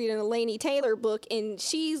was just reading a Laini Taylor book and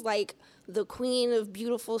she's like the queen of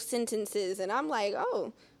beautiful sentences and I'm like,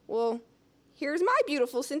 "Oh, well, here's my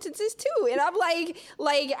beautiful sentences too." And I'm like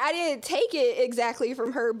I didn't take it exactly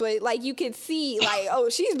from her, but like you could see like, oh,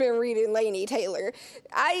 she's been reading Laini Taylor.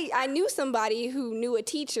 I knew somebody who knew a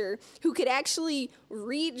teacher who could actually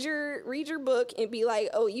read your book and be like,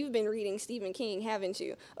 "Oh, you've been reading Stephen King, haven't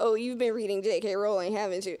you? Oh, you've been reading J.K. Rowling,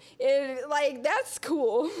 haven't you?" And like that's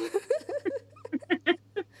cool.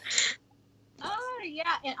 Oh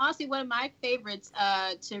yeah, and honestly, one of my favorites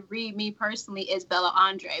to read, me personally, is Bella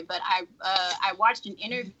Andre. But I watched an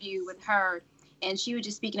interview with her, and she was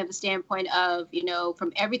just speaking of the standpoint of, you know,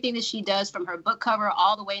 from everything that she does, from her book cover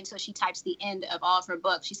all the way until she types the end of all of her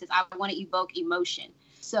books. She says, "I want to evoke emotion."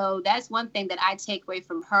 So that's one thing that I take away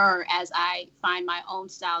from her as I find my own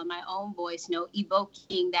style and my own voice, you know,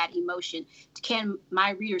 evoking that emotion. Can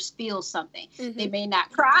my readers feel something? Mm-hmm. They may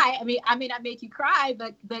not cry. I may not make you cry,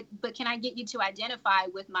 but can I get you to identify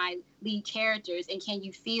with my lead characters? And can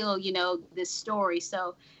you feel, you know, this story?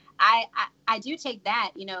 So I do take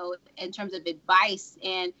that, you know, in terms of advice.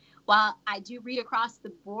 And while I do read across the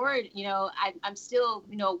board, you know, I'm still,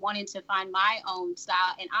 you know, wanting to find my own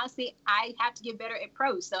style. And honestly, I have to get better at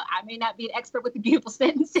prose. So I may not be an expert with the beautiful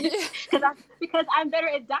sentences because I'm better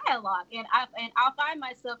at dialogue. And I'll find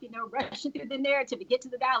myself, you know, rushing through the narrative to get to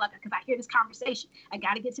the dialogue because I hear this conversation. I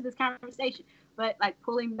got to get to this conversation. But like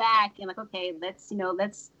pulling back and like, okay,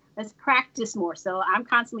 let's practice more. So I'm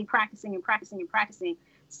constantly practicing and practicing and practicing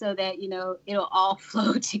so that, you know, it'll all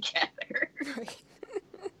flow together.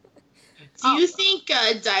 Do you think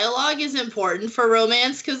dialogue is important for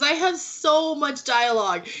romance? Because I have so much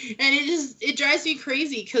dialogue, and it drives me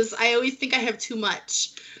crazy because I always think I have too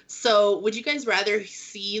much. So would you guys rather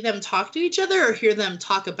see them talk to each other or hear them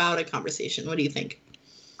talk about a conversation? What do you think?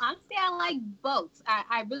 Honestly, I like both.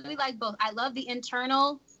 I really like both. I love the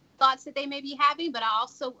internal thoughts that they may be having, but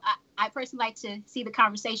I personally like to see the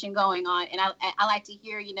conversation going on, and I like to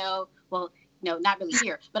hear, you know, well, no, not really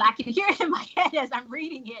hear, but I can hear it in my head as I'm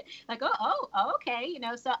reading it. Like, oh, okay, you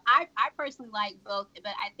know. So I personally like both,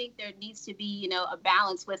 but I think there needs to be, you know, a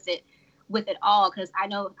balance with it all, because I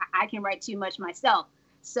know I can write too much myself.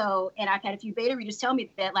 So, and I've had a few beta readers tell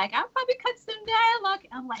me that, like, I'll probably cut some dialogue.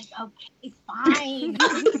 I'm like, okay, fine.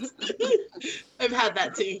 I've had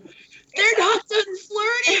that too. They're not done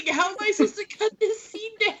flirting. How am I supposed to cut this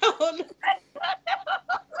scene down?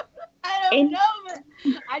 I don't know, but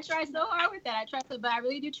I try so hard with that. But I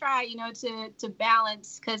really do try, you know, to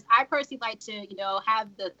balance, because I personally like to, you know, have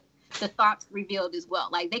the thoughts revealed as well.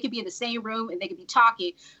 Like, they could be in the same room and they could be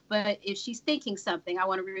talking, but if she's thinking something, I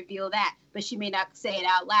want to reveal that, but she may not say it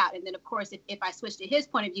out loud. And then, of course, if I switch to his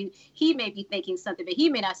point of view, he may be thinking something, but he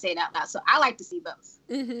may not say it out loud. So I like to see both.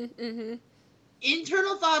 Mm-hmm, mm-hmm.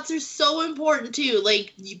 Internal thoughts are so important too.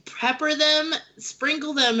 Like, you pepper them,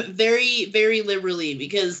 sprinkle them very, very liberally,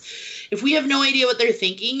 because if we have no idea what they're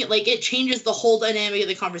thinking, like, it changes the whole dynamic of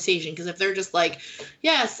the conversation. Because if they're just like,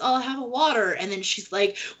 yes, I'll have a water, and then she's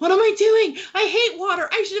like, what am I doing? I hate water.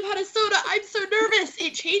 I should have had a soda. I'm so nervous.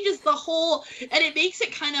 It changes the whole, and it makes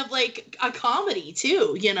it kind of like a comedy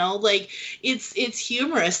too, you know? Like, it's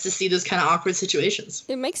humorous to see those kind of awkward situations.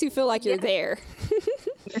 It makes you feel like you're there.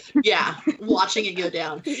 Yeah, watching it go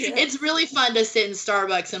down. Yeah. It's really fun to sit in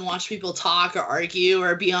Starbucks and watch people talk or argue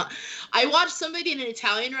or be on. I watched somebody in an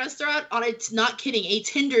Italian restaurant on not kidding, a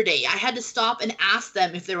Tinder date. I had to stop and ask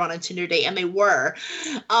them if they were on a Tinder date, and they were,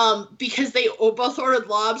 because they both ordered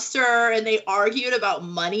lobster and they argued about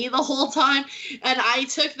money the whole time. And I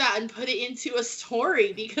took that and put it into a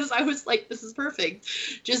story because I was like, this is perfect.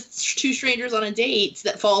 Just two strangers on a date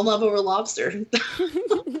that fall in love over lobster.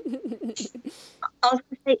 I was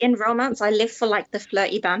gonna say, in romance, I live for like the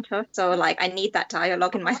flirty banter, so like I need that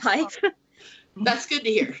dialogue in my life. That's good to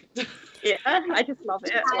hear. Yeah, I just love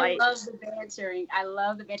it. I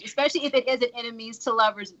love the bantering. Especially if it is an enemies to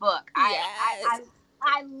lovers book. Yes.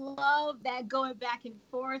 I love that going back and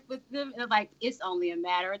forth with them. And like, it's only a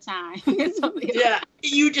matter of time. Yeah,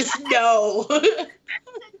 you just know.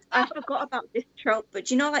 I forgot about this trope, but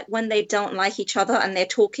you know, like when they don't like each other and they're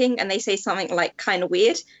talking and they say something like kind of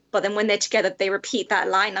weird, but then when they're together, they repeat that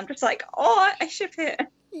line. I'm just like, oh, I ship it.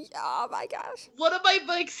 Oh my gosh. One of my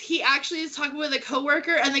books, he actually is talking with a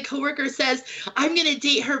coworker, and the coworker says, I'm going to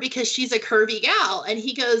date her because she's a curvy gal. And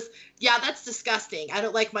he goes, yeah, that's disgusting. I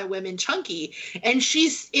don't like my women chunky. And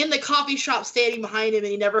she's in the coffee shop standing behind him,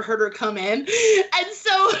 and he never heard her come in. And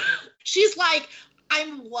so she's like,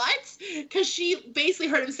 I'm what? Because she basically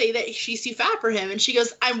heard him say that she's too fat for him. And she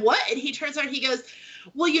goes, I'm what? And he turns around and he goes,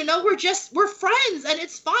 well, you know, we're friends and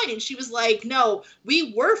it's fine. And she was like, no,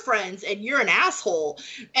 we were friends and you're an asshole.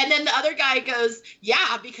 And then the other guy goes,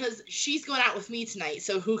 yeah, because she's going out with me tonight.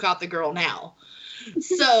 So who got the girl now?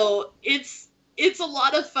 So it's a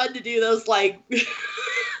lot of fun to do those, like,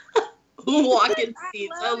 walk-in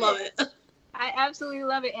scenes. I love it. I absolutely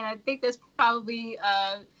love it. And I think that's probably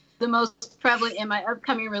the most prevalent in my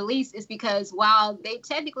upcoming release, is because while they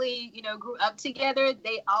technically, you know, grew up together,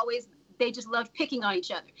 they just love picking on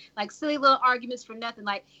each other. Like silly little arguments for nothing.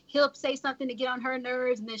 Like he'll say something to get on her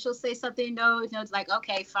nerves, and then she'll say something, it's like,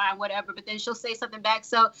 okay, fine, whatever. But then she'll say something back.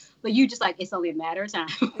 But you just like, it's only a matter of time.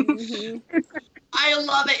 Mm-hmm. I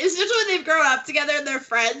love it. Especially when they've grown up together and they're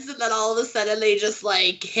friends, and then all of a sudden they just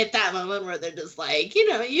like hit that moment where they're just like, you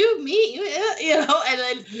know, you, me, you know, and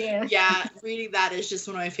then, yeah, reading that is just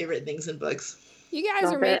one of my favorite things in books. You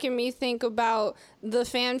guys are making me think about the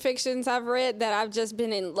fan fictions I've read that I've just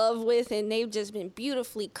been in love with, and they've just been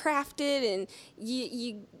beautifully crafted, and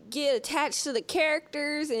you get attached to the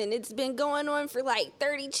characters, and it's been going on for like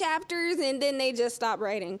 30 chapters, and then they just stop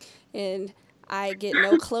writing, and I get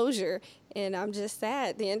no closure, and I'm just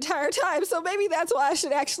sad the entire time. So maybe that's why I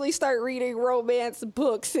should actually start reading romance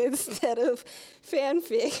books instead of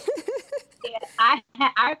fanfic. Yeah,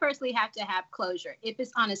 I personally have to have closure. If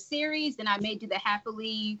it's on a series, then I may do the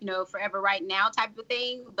happily, you know, forever right now type of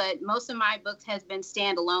thing. But most of my books has been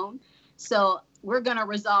standalone. So we're going to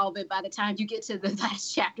resolve it by the time you get to the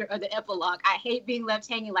last chapter of the epilogue. I hate being left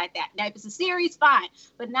hanging like that. Now, if it's a series, fine,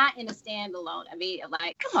 but not in a standalone. I mean,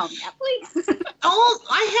 like, come on now, please.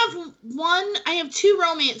 I have 2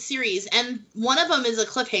 romance series, and one of them is a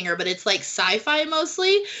cliffhanger, but it's like sci-fi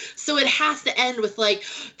mostly. So it has to end with like,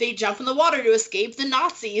 they jump in the water to escape the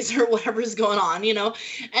Nazis or whatever's going on, you know?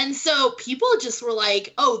 And so people just were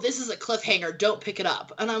like, oh, this is a cliffhanger, don't pick it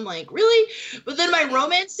up. And I'm like, really? But then my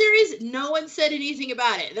romance series, no one said anything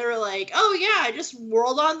about it. They were like, oh yeah, I just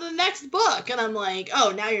rolled on to the next book. And I'm like,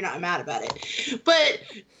 oh, now you're not mad about it. But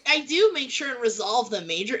I do make sure and resolve the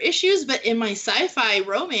major issues. But in my sci-fi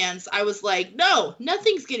romance, I was like, no,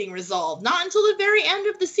 nothing's getting resolved. Not until the very end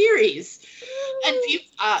of the series. And people,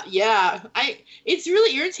 it's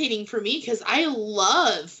really irritating for me because I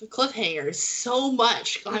love cliffhangers so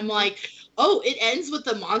much. I'm like, oh, it ends with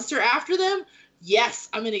the monster after them? Yes,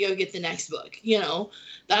 I'm going to go get the next book. You know,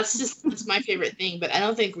 that's my favorite thing, but I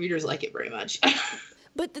don't think readers like it very much.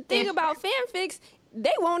 But the thing about fanfics,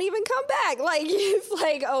 they won't even come back. Like, it's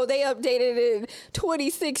like, oh, they updated in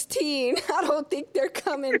 2016. I don't think they're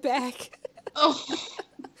coming back. Oh.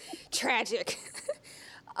 Tragic.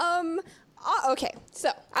 Okay, so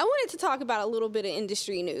I wanted to talk about a little bit of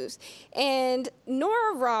industry news. And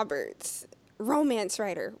Nora Roberts, romance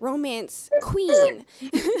writer, romance queen.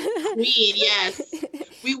 Queen, yes.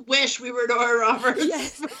 We wish we were Nora Roberts.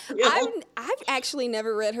 Yes. I've actually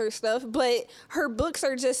never read her stuff, but her books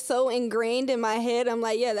are just so ingrained in my head. I'm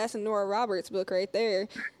like, yeah, that's a Nora Roberts book right there.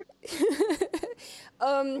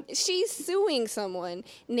 She's suing someone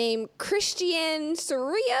named Christiane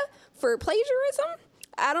Soria for plagiarism.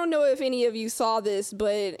 I don't know if any of you saw this,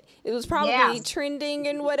 but it was probably trending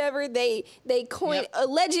and whatever. They coined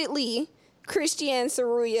allegedly Christiane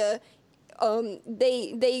Soria.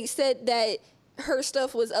 They said that her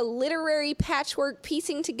stuff was a literary patchwork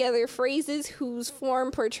piecing together phrases whose form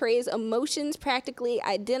portrays emotions practically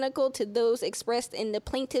identical to those expressed in the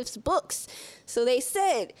plaintiff's books. So they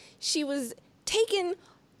said she was taking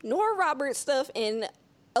Nora Roberts' stuff and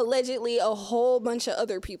allegedly a whole bunch of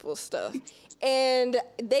other people's stuff. And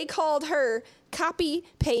they called her Copy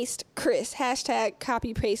Paste Chris. #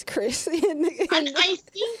 Copy Paste Chris.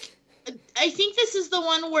 I think this is the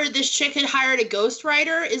one where this chick had hired a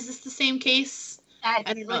ghostwriter. Is this the same case? I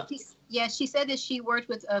don't know. She said that she worked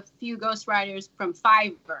with a few ghostwriters from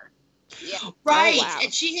Fiverr. Yeah. Right. Oh,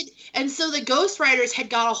 wow. And so the ghostwriters had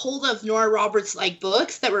got a hold of Nora Roberts like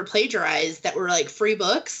books that were plagiarized, that were like free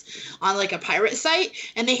books on like a pirate site,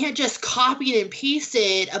 and they had just copied and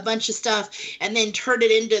pasted a bunch of stuff and then turned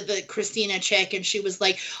it into the Christina chick, and she was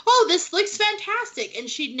like, "Oh, this looks fantastic." And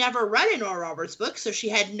she'd never read a Nora Roberts book, so she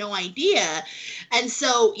had no idea. And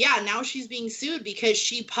so, yeah, now she's being sued because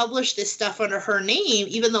she published this stuff under her name,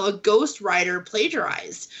 even though a ghostwriter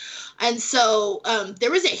plagiarized. And so there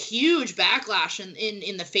was a huge backlash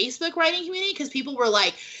in the Facebook writing community, because people were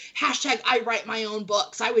like, hashtag I write my own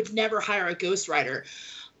books. I would never hire a ghostwriter.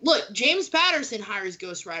 Look, James Patterson hires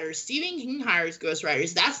ghostwriters. Stephen King hires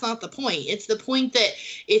ghostwriters. That's not the point. It's the point that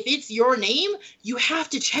if it's your name, you have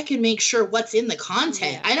to check and make sure what's in the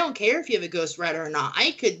content. Yeah. I don't care if you have a ghostwriter or not.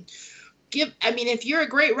 If you're a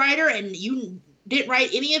great writer and you didn't write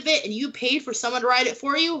any of it and you paid for someone to write it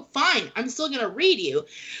for you, fine. I'm still going to read you.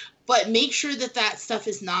 But make sure that stuff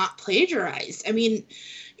is not plagiarized. I mean,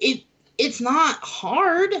 it's not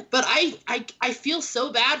hard, but I feel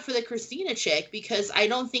so bad for the Christina chick, because I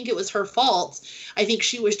don't think it was her fault. I think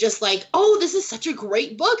she was just like, oh, this is such a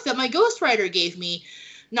great book that my ghostwriter gave me,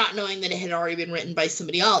 not knowing that it had already been written by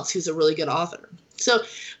somebody else who's a really good author. So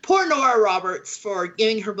poor Nora Roberts for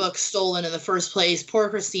getting her book stolen in the first place. Poor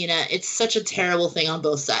Christina. It's such a terrible thing on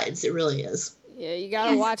both sides. It really is. Yeah, you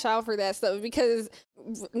gotta watch out for that stuff, because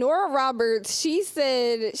Nora Roberts, she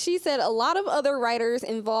said a lot of other writers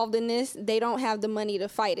involved in this, they don't have the money to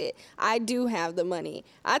fight it. I do have the money.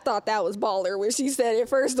 I thought that was baller when she said it.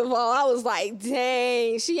 First of all, I was like,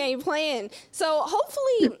 dang, she ain't playing. So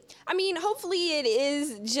hopefully it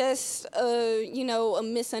is just a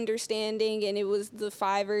misunderstanding, and it was the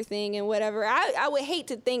Fiverr thing and whatever. I would hate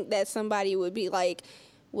to think that somebody would be like,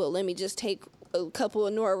 well, let me just take a couple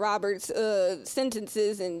of Nora Roberts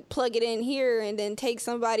sentences and plug it in here, and then take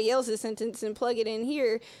somebody else's sentence and plug it in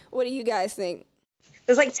here. What do you guys think?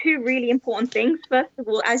 There's like two really important things. First of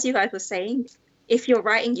all, as you guys were saying, if you're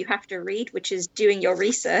writing, you have to read, which is doing your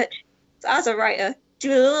research. So as a writer,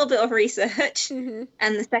 do a little bit of research. Mm-hmm.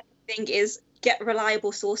 And the second thing is get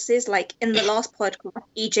reliable sources. Like in the last podcast,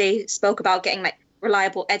 EJ spoke about getting like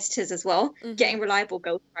reliable editors as well. Mm-hmm. Getting reliable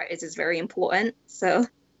ghostwriters is very important. So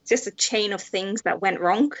just a chain of things that went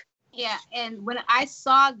wrong. Yeah, and when I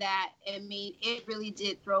saw that, I mean, it really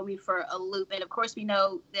did throw me for a loop. And of course, we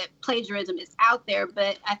know that plagiarism is out there,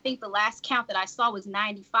 but I think the last count that I saw was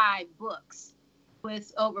 95 books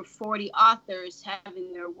with over 40 authors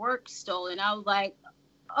having their work stolen. I was like,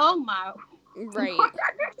 oh my. Right.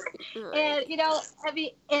 And,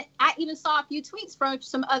 and I even saw a few tweets from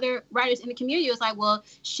some other writers in the community. It was like, well,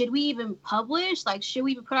 should we even publish? Like, should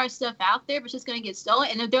we even put our stuff out there if it's just going to get stolen?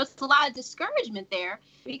 And there's a lot of discouragement there,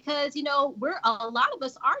 because, a lot of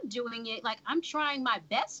us are doing it. Like, I'm trying my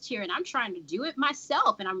best here, and I'm trying to do it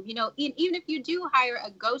myself. And I'm, even if you do hire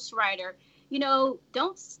a ghostwriter,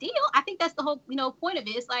 don't steal. I think that's the whole, point of it.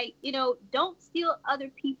 It's like, don't steal other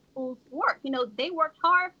people's work. They worked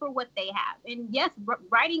hard for what they have. And yes,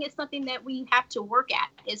 writing is something that we have to work at.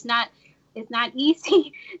 It's not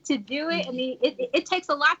easy to do it. I mean, it takes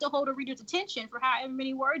a lot to hold a reader's attention for however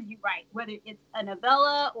many words you write, whether it's a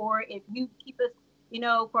novella or if you keep us,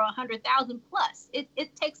 for 100,000 plus.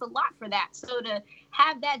 It takes a lot for that. So to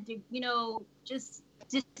have that, just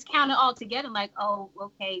discount it all together, like, oh,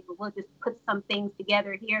 okay, but we'll just put some things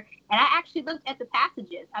together here. And I actually looked at the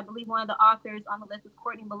passages. I believe one of the authors on the list was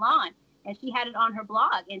Courtney Milan, and she had it on her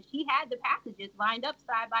blog, and she had the passages lined up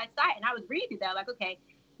side by side. And I was reading that, like, okay,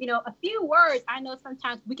 a few words. I know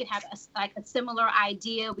sometimes we can have a similar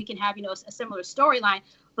idea. We can have, a similar storyline,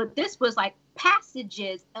 but this was like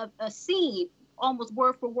passages of a scene, almost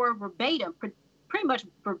word for word verbatim, pretty much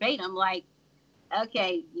verbatim, like,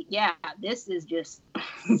 okay, yeah, this is just...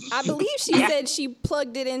 I believe she said she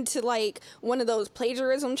plugged it into like one of those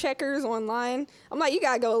plagiarism checkers online. I'm like, you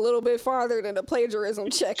gotta go a little bit farther than a plagiarism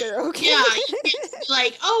checker, okay? Yeah,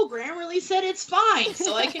 like, oh, Grammarly said it's fine,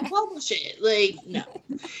 so I can publish it. Like, no.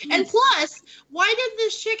 And plus, why did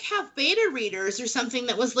this chick have beta readers or something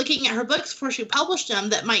that was looking at her books before she published them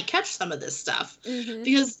that might catch some of this stuff? Mm-hmm.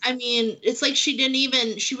 Because, I mean, it's like she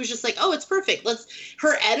was just like, oh, it's perfect.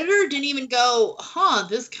 Her editor didn't even go,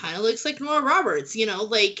 this kind of looks like Nora Roberts,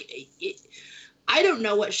 I don't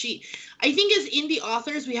know what I think as indie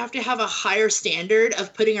authors, we have to have a higher standard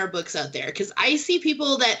of putting our books out there. Because I see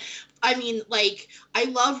people that, I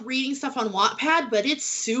love reading stuff on Wattpad, but it's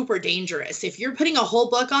super dangerous. If you're putting a whole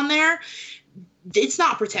book on there, it's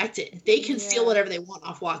not protected. They can steal whatever they want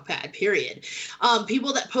off Wattpad, period.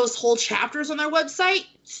 People that post whole chapters on their website,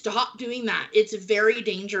 stop doing that. It's very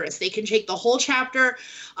dangerous. They can take the whole chapter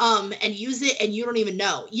and use it, and you don't even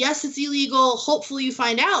know. Yes, it's illegal. Hopefully you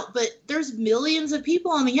find out, but there's millions of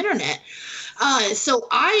people on the internet. So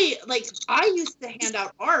I used to hand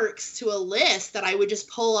out ARCs to a list that I would just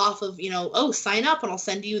pull off of, sign up and I'll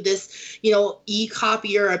send you this,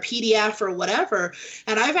 e-copy or a PDF or whatever.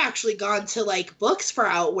 And I've actually gone to like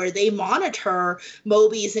Booksprout where they monitor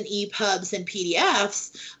Mobies and EPUBs and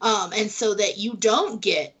PDFs. And so that you don't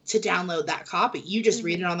get to download that copy. You just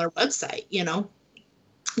read it on their website,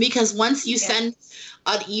 because once you send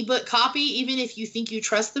an ebook copy, even if you think you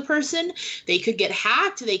trust the person, they could get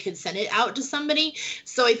hacked. They could send it out to somebody.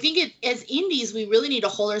 So I think as indies, we really need to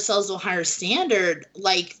hold ourselves to a higher standard,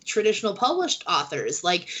 like traditional published authors.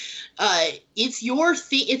 Like, it's your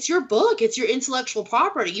it's your book, it's your intellectual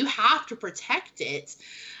property. You have to protect it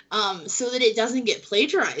so that it doesn't get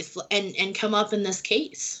plagiarized and come up in this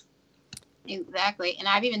case. Exactly. And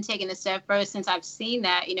I've even taken a step further since I've seen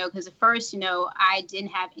that, because at first, I didn't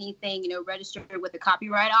have anything, registered with the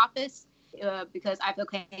Copyright Office because I feel,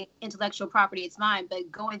 okay, intellectual property, it's mine.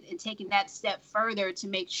 But going and taking that step further to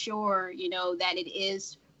make sure, that it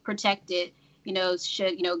is protected,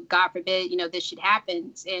 should, God forbid, this should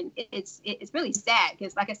happen. And it's really sad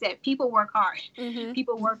because, like I said, people work hard.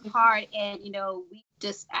 People work hard, and, we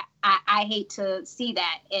just, I hate to see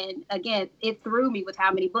that. And again, it threw me with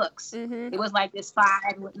how many books. It was like this 5,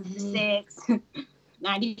 6,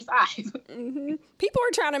 95. People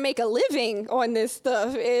are trying to make a living on this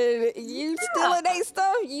stuff, and you stealing their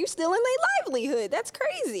stuff, you stealing their livelihood. That's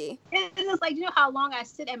crazy. And it's like, how long I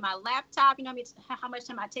sit at my laptop, how much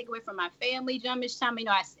time I take away from my family, how much time,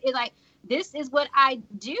 it's like, this is what I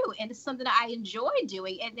do, and it's something that I enjoy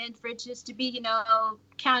doing. And then for it just to be,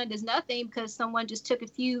 counted as nothing because someone just took a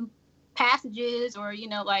few passages or,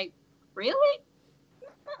 like, really?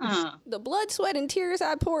 The blood, sweat, and tears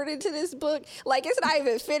I poured into this book, like, it's not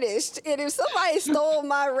even finished. And if somebody stole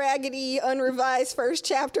my raggedy, unrevised first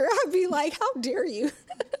chapter, I'd be like, how dare you?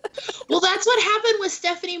 Well, that's what happened with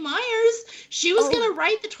Stephanie Myers. She was going to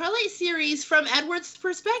write the Twilight series from Edward's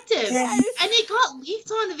perspective. Yes. And it got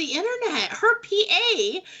leaked onto the internet. Her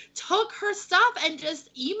PA took her stuff and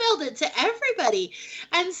just emailed it to everybody.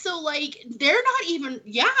 And so, like, they're not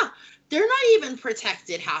even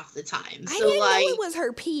protected half the time. So, I didn't know it was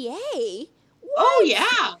her PA. What? Oh,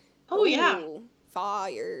 yeah. Oh, yeah.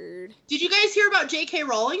 Fired. Did you guys hear about J.K.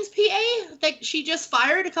 Rowling's PA that she just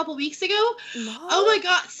fired a couple weeks ago? No. Oh my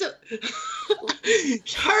God. So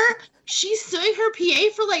she's suing her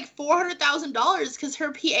PA for like $400,000 because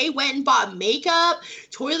her PA went and bought makeup,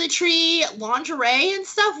 toiletry, lingerie, and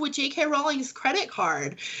stuff with J.K. Rowling's credit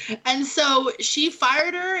card. And so she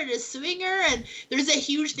fired her and is suing her. And there's a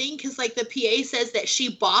huge thing because like the PA says that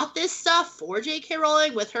she bought this stuff for J.K.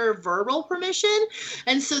 Rowling with her verbal permission.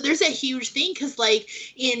 And so there's a huge thing because like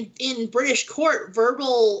in British court,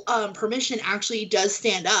 verbal permission actually does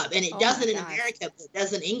stand up. And it doesn't in America, but it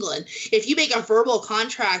does in England. If you make a verbal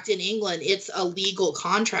contract in England, it's a legal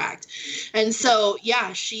contract. And so,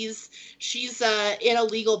 yeah, she's in a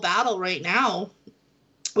legal battle right now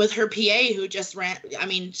with her PA who just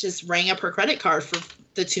rang up her credit card for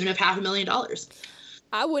the tune of $500,000.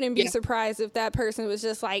 I wouldn't be surprised if that person was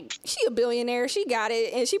just like, she a billionaire, she got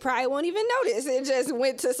it, and she probably won't even notice. It just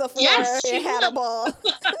went to Sephora and had a ball.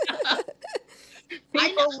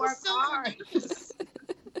 People work hard.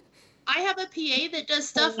 I have a PA that does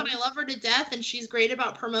stuff and I love her to death and she's great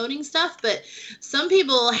about promoting stuff, but some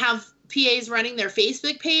people have PAs running their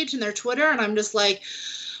Facebook page and their Twitter, and I'm just like,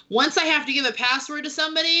 once I have to give a password to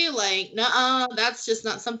somebody, like, nuh-uh, that's just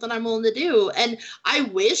not something I'm willing to do. And I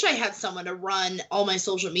wish I had someone to run all my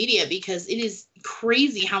social media because it is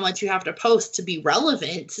crazy how much you have to post to be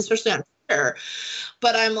relevant, especially on Twitter.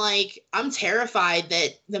 But I'm like, I'm terrified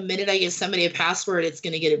that the minute I give somebody a password, it's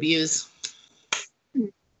going to get abused.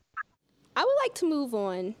 I would like to move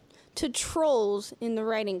on to trolls in the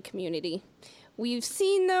writing community. We've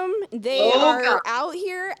seen them. They are out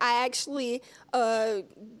here. I actually,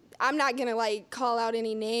 I'm not going to like call out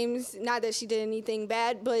any names. Not that she did anything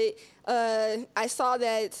bad, but I saw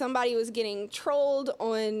that somebody was getting trolled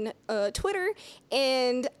on Twitter,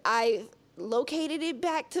 and I located it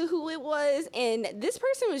back to who it was. And this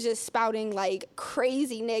person was just spouting like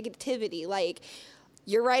crazy negativity. Like,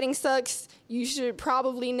 your writing sucks. You should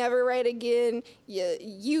probably never write again.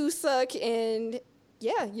 You suck, and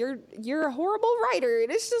yeah, you're a horrible writer.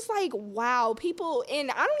 And it's just like, wow, people, and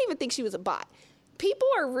I don't even think she was a bot. People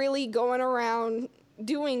are really going around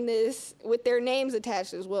doing this with their names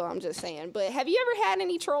attached as well, I'm just saying. But have you ever had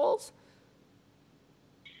any trolls?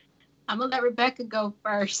 I'm gonna let Rebecca go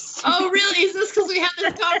first. Oh, really? Is this because we had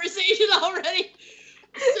this conversation already?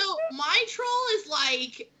 So my troll is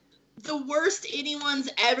like the worst anyone's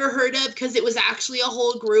ever heard of because it was actually a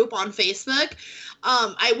whole group on Facebook.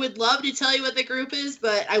 I would love to tell you what the group is,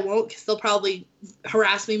 but I won't because they'll probably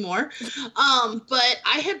harass me more. But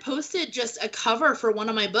I had posted just a cover for one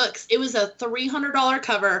of my books. It was a $300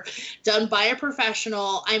 cover done by a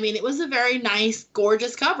professional. I mean, it was a very nice,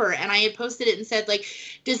 gorgeous cover. And I had posted it and said, like,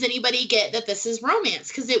 does anybody get that this is romance?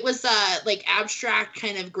 Because it was like abstract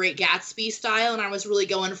kind of Great Gatsby style. And I was really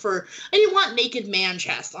going for, I didn't want naked man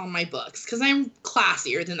chest on my books because I'm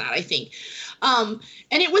classier than that, I think. And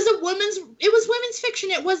it was women's fiction.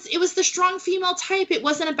 It was the strong female type. It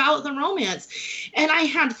wasn't about the romance. And I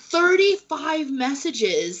had 35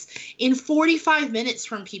 messages in 45 minutes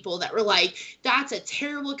from people that were like, that's a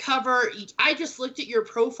terrible cover. I just looked at your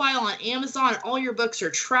profile on Amazon and all your books are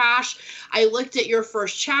trash. I looked at your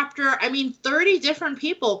first chapter. I mean, 30 different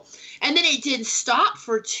people. And then it didn't stop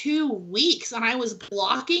for 2 weeks. And I was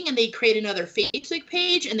blocking and they'd create another Facebook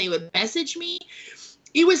page and they would message me.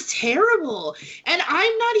 It was terrible. And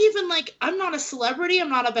I'm not a celebrity. I'm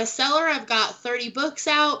not a bestseller. I've got 30 books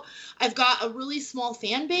out. I've got a really small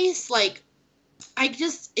fan base. Like, I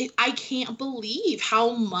can't believe how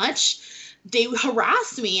much they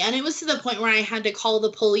harassed me. And it was to the point where I had to call the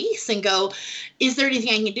police and go, is there anything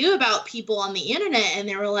I can do about people on the internet? And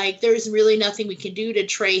they were like, there's really nothing we can do to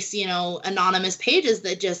trace, anonymous pages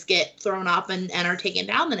that just get thrown up and are taken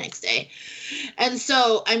down the next day. And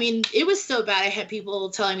so, I mean, it was so bad. I had people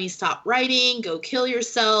telling me, stop writing, go kill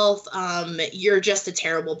yourself. You're just a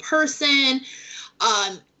terrible person.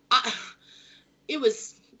 It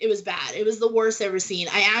was bad. It was the worst I've ever seen.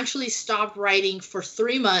 I actually stopped writing for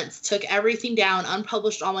 3 months, took everything down,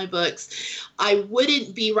 unpublished all my books. I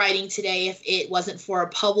wouldn't be writing today if it wasn't for a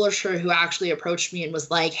publisher who actually approached me and was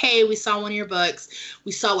like, hey, we saw one of your books.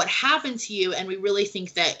 We saw what happened to you, and we really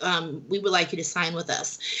think that we would like you to sign with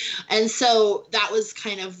us. And so that was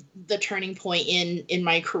kind of the turning point in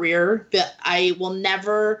my career. But I will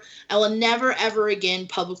never, ever again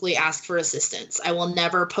publicly ask for assistance. I will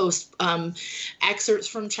never post excerpts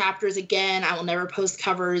from chapters again. I will never post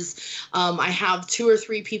covers. I have 2 or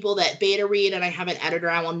 3 people that beta read, and I have an editor.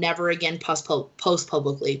 I will never again post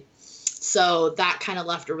publicly. So that kind of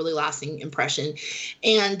left a really lasting impression.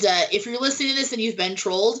 And if you're listening to this and you've been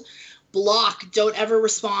trolled, block. Don't ever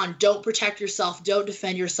respond. Don't protect yourself. Don't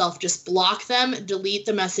defend yourself. Just block them, delete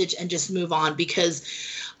the message, and just move on, because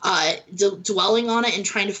dwelling on it and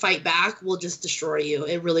trying to fight back will just destroy you.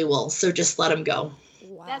 It really will. So just let them go.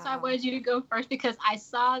 Wow. That's why I wanted you to go first, because I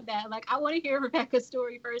saw that. Like, I want to hear Rebecca's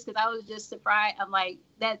story first, because I was just surprised. I'm like,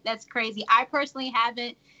 that's crazy. I personally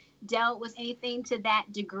haven't dealt with anything to that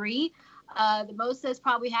degree. The most that's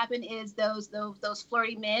probably happened is those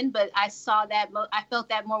flirty men, but I saw that. I felt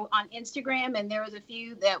that more on Instagram, and there was a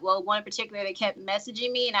few one in particular that kept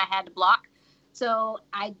messaging me, and I had to block. So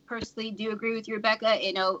I personally do agree with you, Rebecca.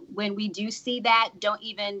 When we do see that, don't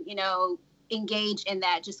even engage in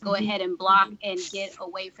that. Just go ahead and block and get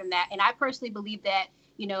away from that. And I personally believe that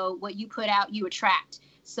what you put out, you attract.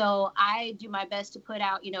 So I do my best to put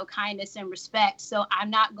out, kindness and respect. So I'm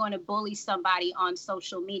not going to bully somebody on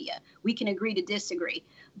social media. We can agree to disagree.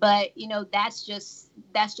 But, that's just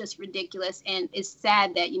ridiculous. And it's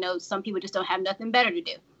sad that, some people just don't have nothing better to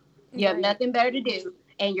do. You have nothing better to do.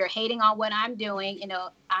 And you're hating on what I'm doing.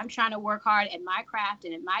 I'm trying to work hard at my craft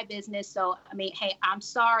and in my business. So, I mean, hey, I'm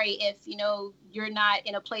sorry if, you're not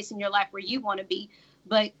in a place in your life where you want to be.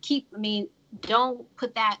 But don't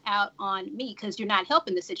put that out on me, because you're not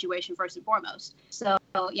helping the situation first and foremost. So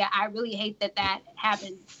yeah, I really hate that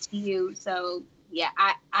happened to you. So yeah,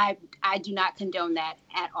 I do not condone that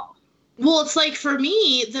at all. Well, it's like, for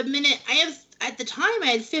me, at the time I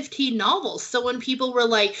had 15 novels. So when people were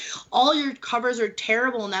like, all your covers are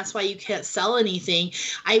terrible and that's why you can't sell anything,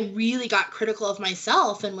 I really got critical of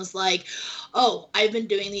myself and was like, oh, I've been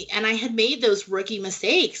doing and I had made those rookie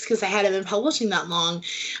mistakes because I hadn't been publishing that long.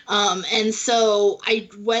 And so I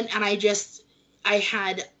went and I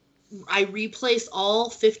replaced all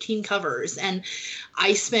 15 covers, and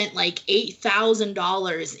I spent like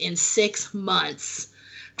 $8,000 in 6 months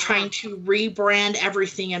trying to rebrand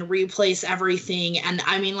everything and replace everything. And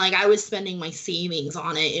I mean, like, I was spending my savings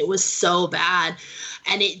on it. It was so bad.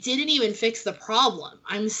 And it didn't even fix the problem.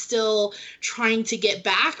 I'm still trying to get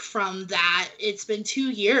back from that. It's been 2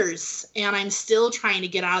 years and I'm still trying to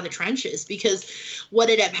get out of the trenches, because what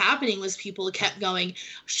ended up happening was people kept going,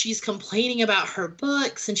 she's complaining about her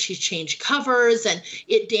books and she's changed covers, and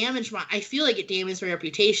I feel like it damaged my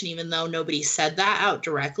reputation, even though nobody said that out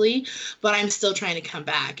directly, but I'm still trying to come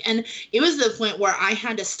back. back. And it was the point where I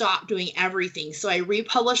had to stop doing everything. So I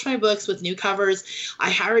republished my books with new covers. I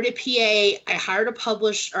hired a PA. I hired a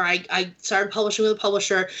publisher, or I started publishing with a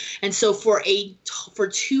publisher. And so for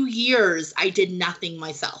 2 years, I did nothing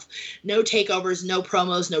myself. No takeovers, no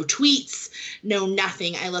promos, no tweets, no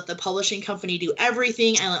nothing. I let the publishing company do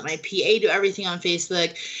everything. I let my PA do everything on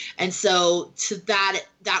Facebook. And so to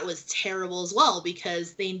that was terrible as well,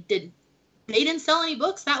 because they didn't sell any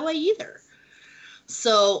books that way either.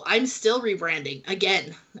 So I'm still rebranding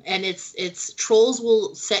again. And it's trolls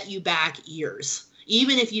will set you back years,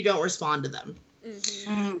 even if you don't respond to them.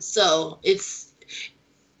 Mm-hmm. So it's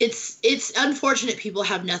unfortunate people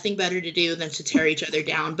have nothing better to do than to tear each other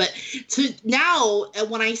down. But now,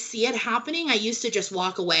 when I see it happening, I used to just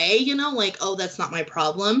walk away, like, oh, that's not my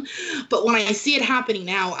problem. But when I see it happening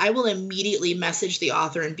now, I will immediately message the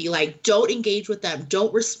author and be like, don't engage with them.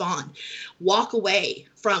 Don't respond. Walk away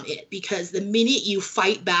from it, because the minute you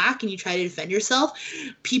fight back and you try to defend yourself,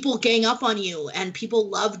 people gang up on you, and people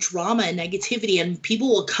love drama and negativity, and people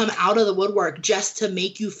will come out of the woodwork just to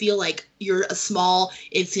make you feel like you're a small,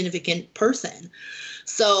 insignificant person.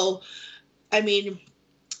 So, I mean,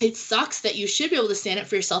 it sucks that you should be able to stand up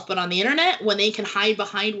for yourself, but on the internet, when they can hide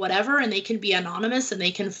behind whatever and they can be anonymous and they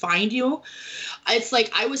can find you, it's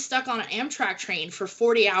like I was stuck on an Amtrak train for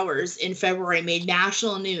 40 hours in February, made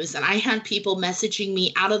national news, and I had people messaging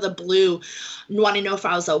me out of the blue, wanting to know if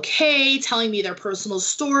I was okay, telling me their personal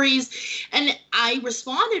stories, and I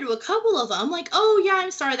responded to a couple of them, like, oh yeah, I'm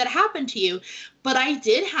sorry that happened to you. But I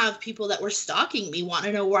did have people that were stalking me,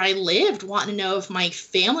 wanting to know where I lived, wanting to know if my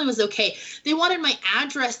family was okay. They wanted my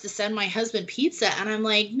address to send my husband pizza. And I'm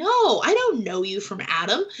like, no, I don't know you from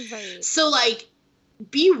Adam. Right. So, like,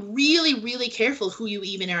 be really, really careful who you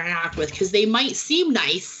even interact with, because they might seem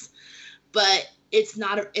nice, but it's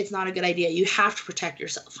not a good idea. You have to protect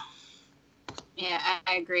yourself. Yeah,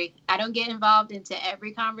 I agree. I don't get involved into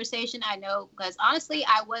every conversation. I know, because honestly,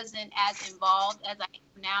 I wasn't as involved as I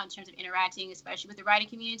am now in terms of interacting, especially with the writing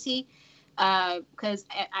community, because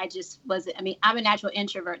I just wasn't. I mean, I'm a natural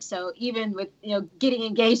introvert, so even with getting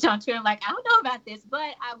engaged on Twitter, I'm like, I don't know about this,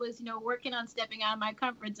 but I was working on stepping out of my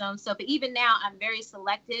comfort zone. So, but even now, I'm very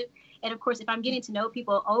selective, and of course, if I'm getting to know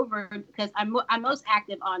people because I'm most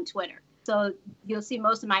active on Twitter. So you'll see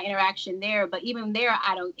most of my interaction there, but even there,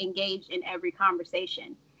 I don't engage in every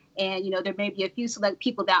conversation. And, there may be a few select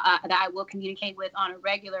people that I will communicate with on a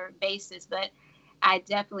regular basis, but I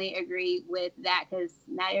definitely agree with that, because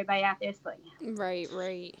not everybody out there is funny.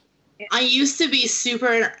 Right. I used to be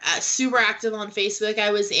super active on Facebook.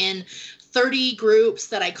 I was in 30 groups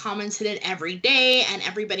that I commented in every day, and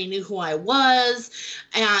everybody knew who I was.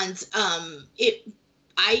 And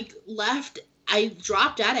I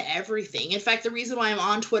dropped out of everything. In fact, the reason why I'm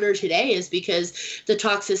on Twitter today is because the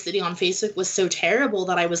toxicity on Facebook was so terrible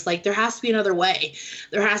that I was like, there has to be another way.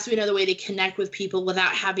 There has to be another way to connect with people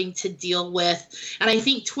without having to deal with. And I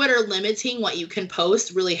think Twitter limiting what you can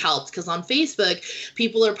post really helped, because on Facebook,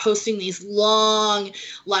 people are posting these long,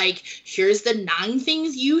 like, here's the 9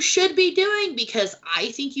 things you should be doing because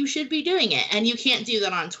I think you should be doing it. And you can't do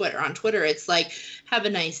that on Twitter. On Twitter, it's like, have a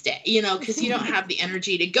nice day, because you don't have the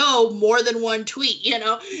energy to go more than one tweet, you run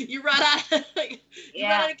out of, you run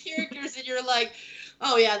out of characters, and you're like,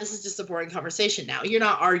 oh yeah, this is just a boring conversation now. You're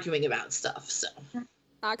not arguing about stuff. So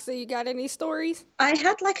Oxa, you got any stories? I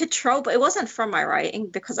had like a troll, but it wasn't from my writing,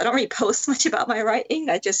 because I don't really post much about my writing.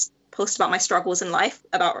 I just post about my struggles in life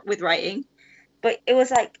with writing. But it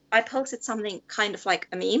was like, I posted something kind of like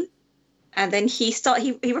a meme. And then he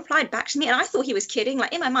replied back to me, and I thought he was kidding.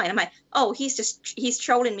 Like, in my mind, I'm like, oh, he's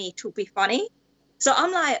trolling me to be funny. So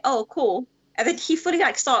I'm like, oh, cool. And then he fully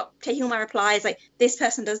like start taking all my replies, like, this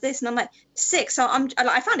person does this, and I'm like, sick. So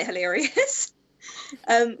I found it hilarious.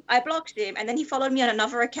 I blocked him, and then he followed me on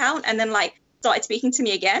another account, and then like started speaking to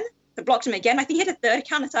me again. I blocked him again. I think he had a third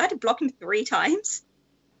account, so I had to block him 3 times.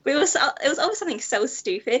 But it was always something so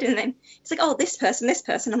stupid. And then it's like, oh, this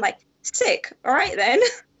person. I'm like, sick. All right then.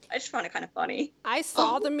 I just found it kind of funny. I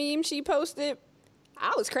saw the meme she posted.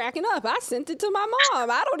 I was cracking up. I sent it to my mom.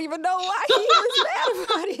 I don't even know why he was mad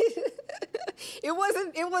about it.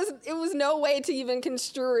 It was no way to even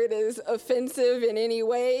construe it as offensive in any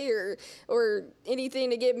way or anything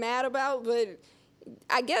to get mad about. But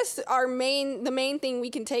I guess the main thing we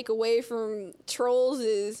can take away from trolls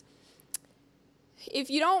is, if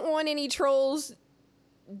you don't want any trolls,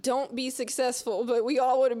 don't be successful, but we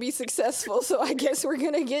all want to be successful, so I guess we're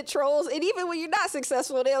gonna get trolls. And even when you're not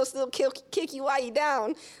successful, they'll still kick you while you're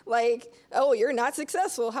down, like, oh, you're not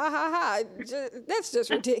successful, ha ha ha. That's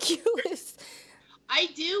just ridiculous. I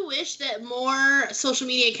do wish that more social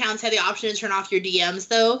media accounts had the option to turn off your DMs,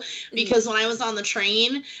 though, because when I was on the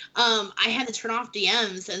train, I had to turn off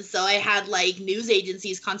DMs, and so I had like news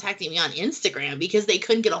agencies contacting me on Instagram because they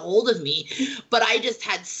couldn't get a hold of me. But I just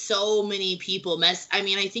had so many people I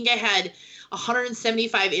mean, I think I had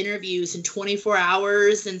 175 interviews in 24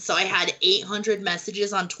 hours, and so I had 800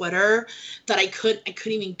 messages on Twitter that I couldn't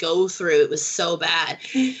even go through. It was so bad.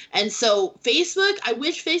 And so Facebook, I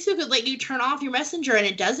wish Facebook would let you turn off your messenger, and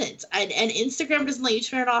it doesn't. And Instagram doesn't let you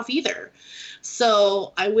turn it off either.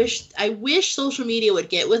 So I wish social media would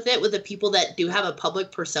get with it, with the people that do have a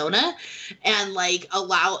public persona, and like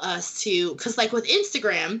allow us to, because like with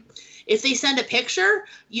Instagram, if they send a picture,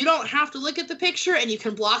 you don't have to look at the picture, and you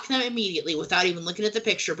can block them immediately without even looking at the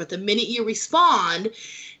picture. But the minute you respond,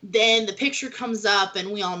 then the picture comes up,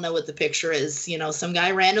 and we all know what the picture is. You know, some guy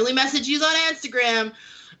randomly messages you on Instagram,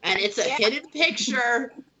 and it's a hidden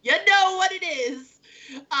picture. You know what it is.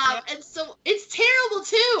 And so it's terrible,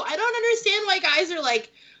 too. I don't understand why guys are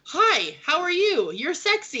like, hi, how are you? You're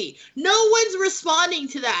sexy. No one's responding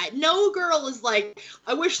to that. No girl is like,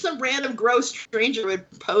 I wish some random gross stranger would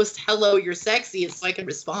post, hello, you're sexy, so I can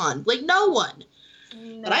respond. Like, no one.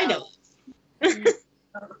 No. But I know.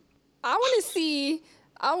 I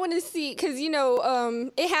want to see, because, you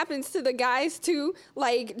know, it happens to the guys, too,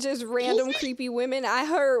 like, just random creepy women. I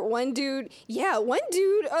heard one dude,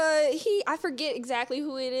 I forget exactly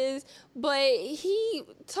who it is, but he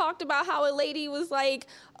talked about how a lady was like,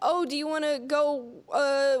 oh, do you want to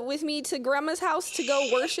go with me to grandma's house to go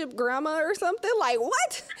worship grandma or something? Like,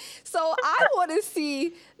 what? So I want to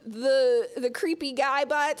see the creepy guy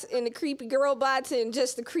bots and the creepy girl bots and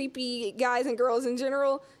just the creepy guys and girls in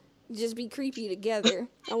general just be creepy together.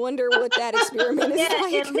 I wonder what that experiment is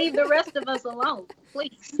like. And leave the rest of us alone,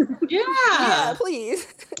 please. Yeah, please.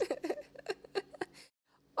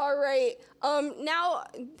 All right. Now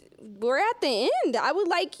we're at the end. I would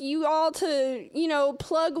like you all to, you know,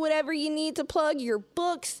 plug whatever you need to plug, your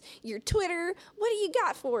books, your Twitter. What do you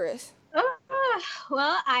got for us?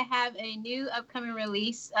 Well, I have a new upcoming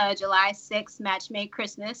release, July 6th, Match Made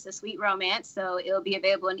Christmas, A Sweet Romance. So it'll be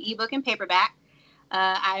available in ebook and paperback.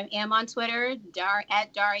 I am on Twitter,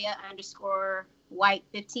 at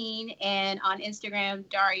Daria_White15, and on Instagram,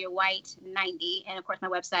 DariaWhite90, and of course my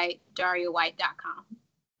website, DariaWhite.com.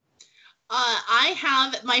 I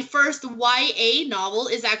have my first YA novel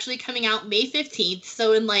is actually coming out May 15th,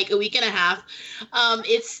 so in like a week and a half.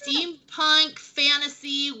 It's steampunk,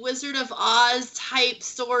 fantasy, Wizard of Oz type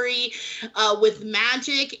story with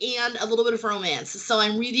magic and a little bit of romance. So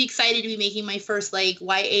I'm really excited to be making my first like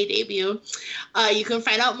YA debut. You can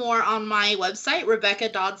find out more on my website,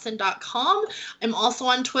 RebeccaDodson.com. I'm also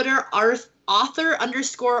on Twitter,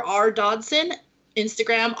 author_R Dodson.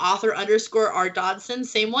 Instagram, author_R Dodson,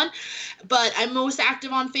 same one. But I'm most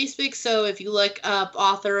active on Facebook, so if you look up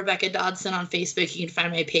author Rebecca Dodson on Facebook, you can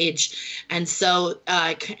find my page. And so,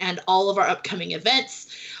 and all of our upcoming events.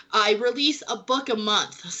 I release a book a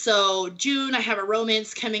month. So June, I have a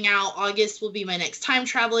romance coming out. August will be my next time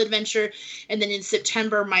travel adventure. And then in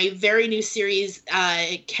September, my very new series,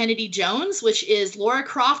 Kennedy Jones, which is Laura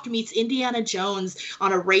Croft meets Indiana Jones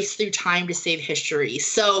on a race through time to save history.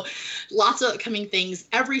 So lots of upcoming things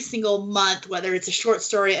every single month, whether it's a short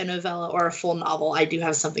story, a novella, or a full novel. I do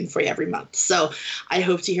have something for you every month. So I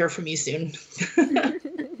hope to hear from you soon.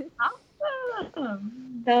 Awesome.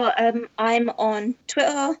 So I'm on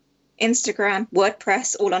Twitter, Instagram,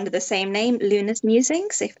 WordPress, all under the same name, Luna's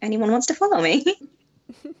Musings, if anyone wants to follow me.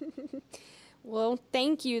 Well,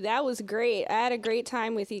 thank you. That was great. I had a great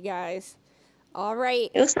time with you guys. All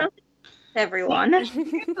right. It was fun, everyone.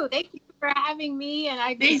 Thank you for having me,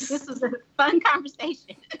 and this was a fun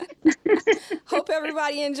conversation. Hope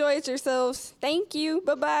everybody enjoys yourselves. Thank you.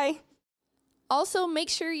 Bye-bye. Also, make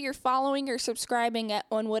sure you're following or subscribing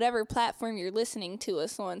on whatever platform you're listening to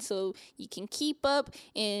us on so you can keep up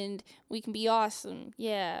and we can be awesome.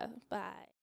 Yeah, bye.